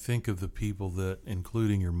quantity. I think of the people that,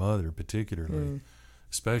 including your mother particularly,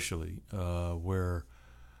 especially, where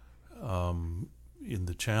in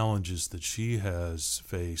the challenges that she has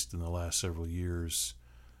faced in the last several years,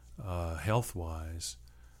 health-wise,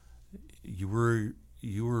 you were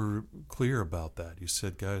clear about that. You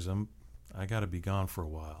said, guys, I got to be gone for a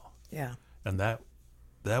while. Yeah. And that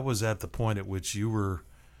was at the point at which you were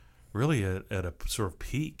really at a sort of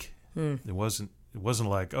peak. It wasn't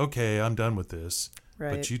like, okay, I'm done with this.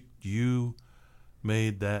 Right. But you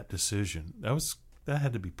made that decision. That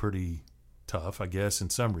had to be pretty tough, I guess, in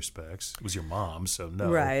some respects. It was your mom, so no.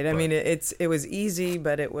 Right. I mean, it was easy,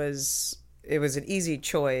 but it was an easy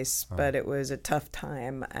choice, but it was a tough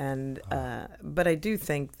time. And but I do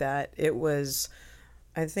think that it was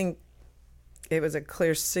a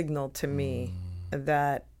clear signal to me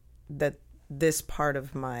that this part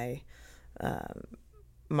of my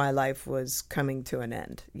life was coming to an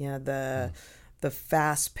end. You know, the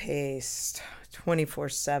fast-paced,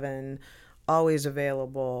 24/7, always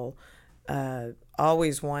available,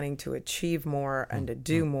 always wanting to achieve more and to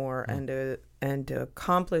do more and to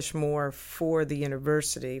accomplish more for the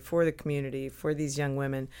university, for the community, for these young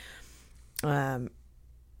women.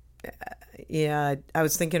 Yeah, I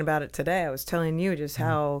was thinking about it today. I was telling you just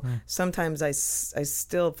how sometimes I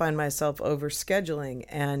still find myself overscheduling,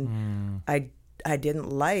 and I didn't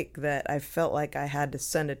like that. I felt like I had to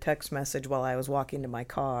send a text message while I was walking to my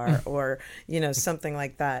car, or something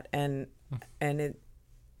like that. And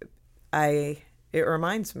it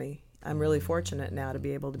reminds me I'm really fortunate now to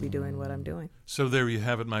be able to be doing what I'm doing. So there you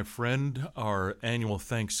have it, my friend, our annual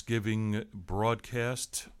Thanksgiving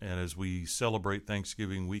broadcast. And as we celebrate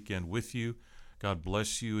Thanksgiving weekend with you, God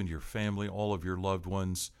bless you and your family, all of your loved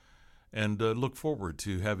ones, and look forward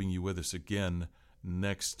to having you with us again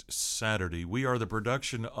next Saturday. We are the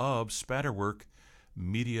production of Spatterwork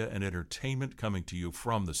Media and Entertainment, coming to you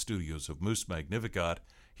from the studios of Moose Magnificat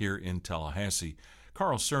here in Tallahassee.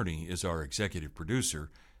 Carl Cerny is our executive producer.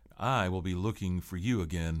 I will be looking for you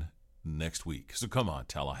again next week. So come on,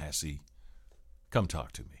 Tallahassee. Come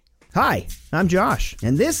talk to me. Hi, I'm Josh,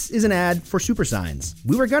 and this is an ad for Super Signs.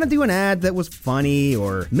 We were going to do an ad that was funny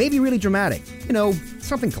or maybe really dramatic,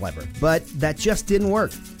 something clever, but that just didn't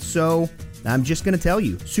work. So I'm just going to tell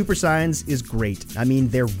you, Super Signs is great. I mean,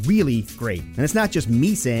 they're really great. And it's not just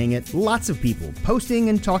me saying it, lots of people posting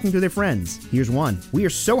and talking to their friends. Here's one. We are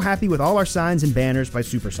so happy with all our signs and banners by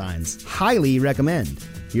Super Signs. Highly recommend.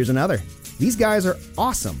 Here's another. These guys are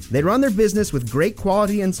awesome. They run their business with great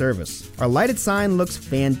quality and service. Our lighted sign looks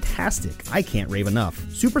fantastic. I can't rave enough.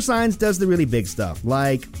 Super Signs does the really big stuff,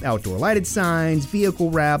 like outdoor lighted signs, vehicle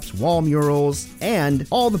wraps, wall murals, and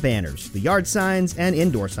all the banners, the yard signs, and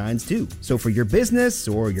indoor signs too. So for your business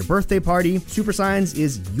or your birthday party, Super Signs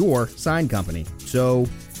is your sign company. So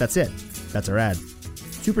that's it. That's our ad.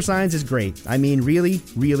 Super Signs is great. I mean, really,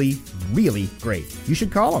 really, really great. You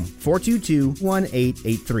should call them,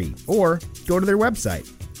 422-1883, or go to their website,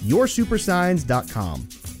 yoursupersigns.com.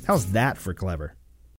 How's that for clever?